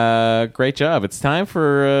 great job. It's time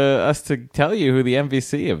for us to tell you who the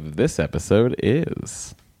MVC of this episode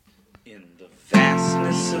is. In the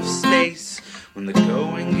vastness of space, when the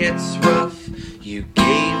going gets rough, you gave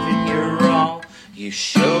it your all. You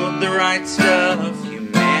showed the right stuff. You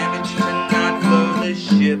managed to not blow the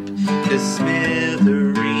ship to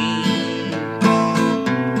smithereens.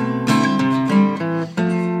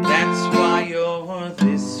 That's why you're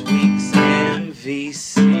this week's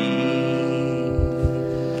MVC.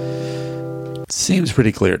 Seems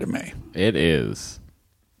pretty clear to me. It is.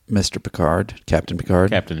 Mr. Picard, Captain Picard.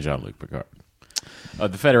 Captain Jean-Luc Picard.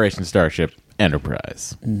 Of the Federation starship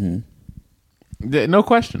Enterprise. Mm-hmm. No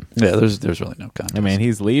question. Yeah, there's really no contest. I mean,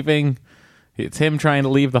 he's leaving. It's him trying to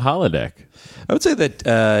leave the holodeck. I would say that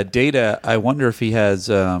Data, I wonder if he has...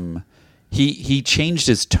 He changed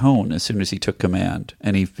his tone as soon as he took command,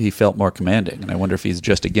 and he felt more commanding. And I wonder if he's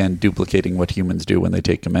just, again, duplicating what humans do when they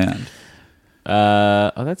take command.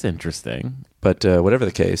 That's interesting. But whatever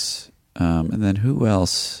the case, and then who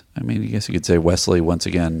else? I mean, I guess you could say Wesley once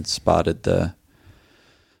again spotted the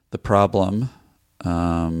problem,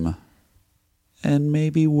 and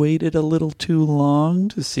maybe waited a little too long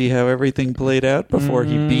to see how everything played out before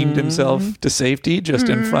he beamed himself to safety just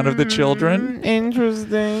in front of the children.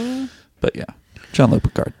 Interesting. But yeah, Jean-Luc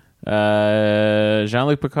Picard.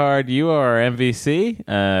 Jean-Luc Picard, you are our MVC.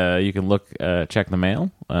 You can check the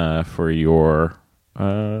mail for your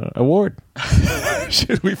award.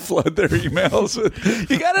 Should we flood their emails?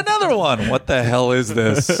 You got another one. What the hell is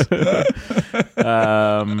this?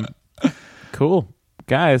 Cool.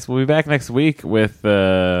 Guys, we'll be back next week with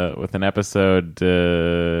an episode.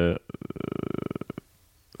 So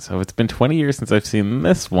it's been 20 years since I've seen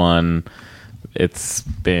this one. It's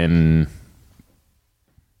been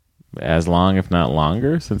as long, if not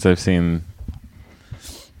longer, since I've seen...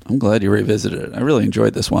 I'm glad you revisited it. I really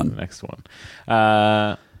enjoyed this one. The next one.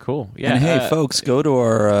 Cool. Yeah. And hey, folks, go to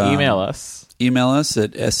our... email us. Email us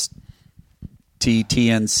at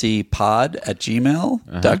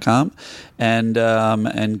sttncpod@gmail.com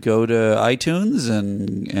and go to iTunes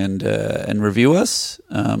and review us.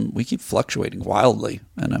 We keep fluctuating wildly,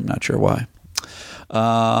 and I'm not sure why.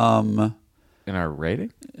 In our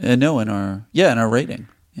rating? No, in our rating.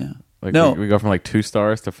 Yeah. Like no, we go from like 2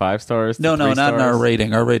 stars to 5 stars. To no, 3 not stars? in our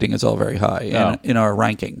rating. Our rating is all very high. In our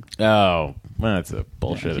ranking. Oh, well, that's a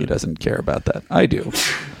bullshit. Yeah, he doesn't care about that. I do.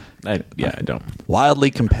 I don't.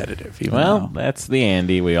 Wildly competitive. That's the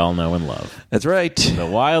Andy we all know and love. That's right. The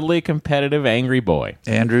wildly competitive angry boy,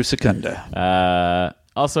 Andrew Secunda.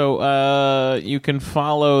 Also, you can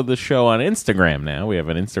follow the show on Instagram now. We have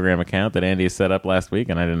an Instagram account that Andy set up last week,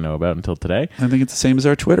 and I didn't know about until today. I think it's the same as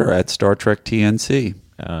our Twitter at Star Trek TNC.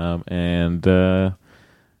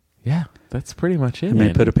 Yeah, that's pretty much it. And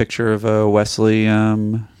they put a picture of Wesley,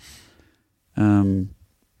 on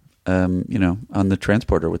the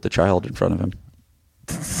transporter with the child in front of him.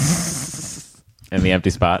 And the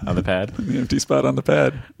empty spot on the pad. The empty spot on the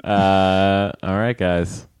pad. All right,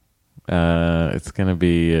 guys. It's going to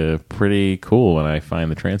be pretty cool when I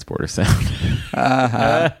find the transporter sound.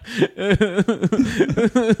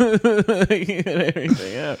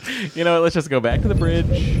 Everything up. You know what? Let's just go back to the bridge.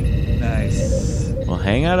 Nice. We'll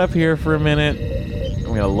hang out up here for a minute. I'm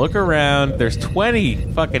going to look around. There's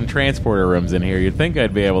 20 fucking transporter rooms in here. You'd think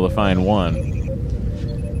I'd be able to find one.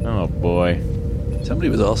 Oh, boy. Somebody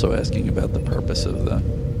was also asking about the purpose of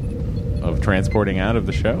transporting out of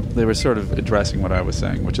the show. They were sort of addressing what I was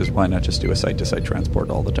saying, which is why not just do a site-to-site transport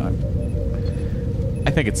all the time?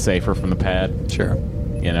 I think it's safer from the pad. Sure.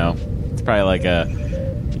 It's probably like a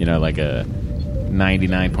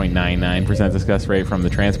 99.99% success rate from the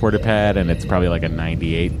transporter pad, and it's probably like a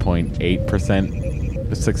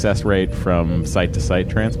 98.8% success rate from site-to-site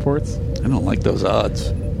transports. I don't like those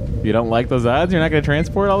odds. You don't like those odds? You're not going to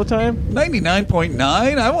transport all the time? 99.9?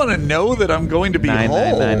 I want to know that I'm going to be whole.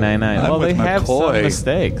 99999. Well, they have some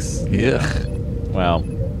mistakes. Yeah. Well,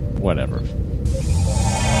 whatever.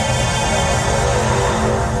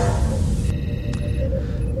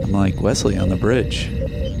 I'm like Wesley on the bridge.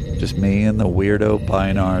 Just me and the weirdo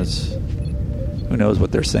Binars. Who knows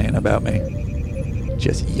what they're saying about me?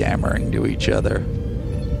 Just yammering to each other.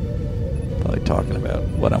 Probably talking about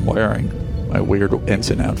what I'm wearing. My weird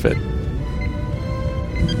ensign outfit.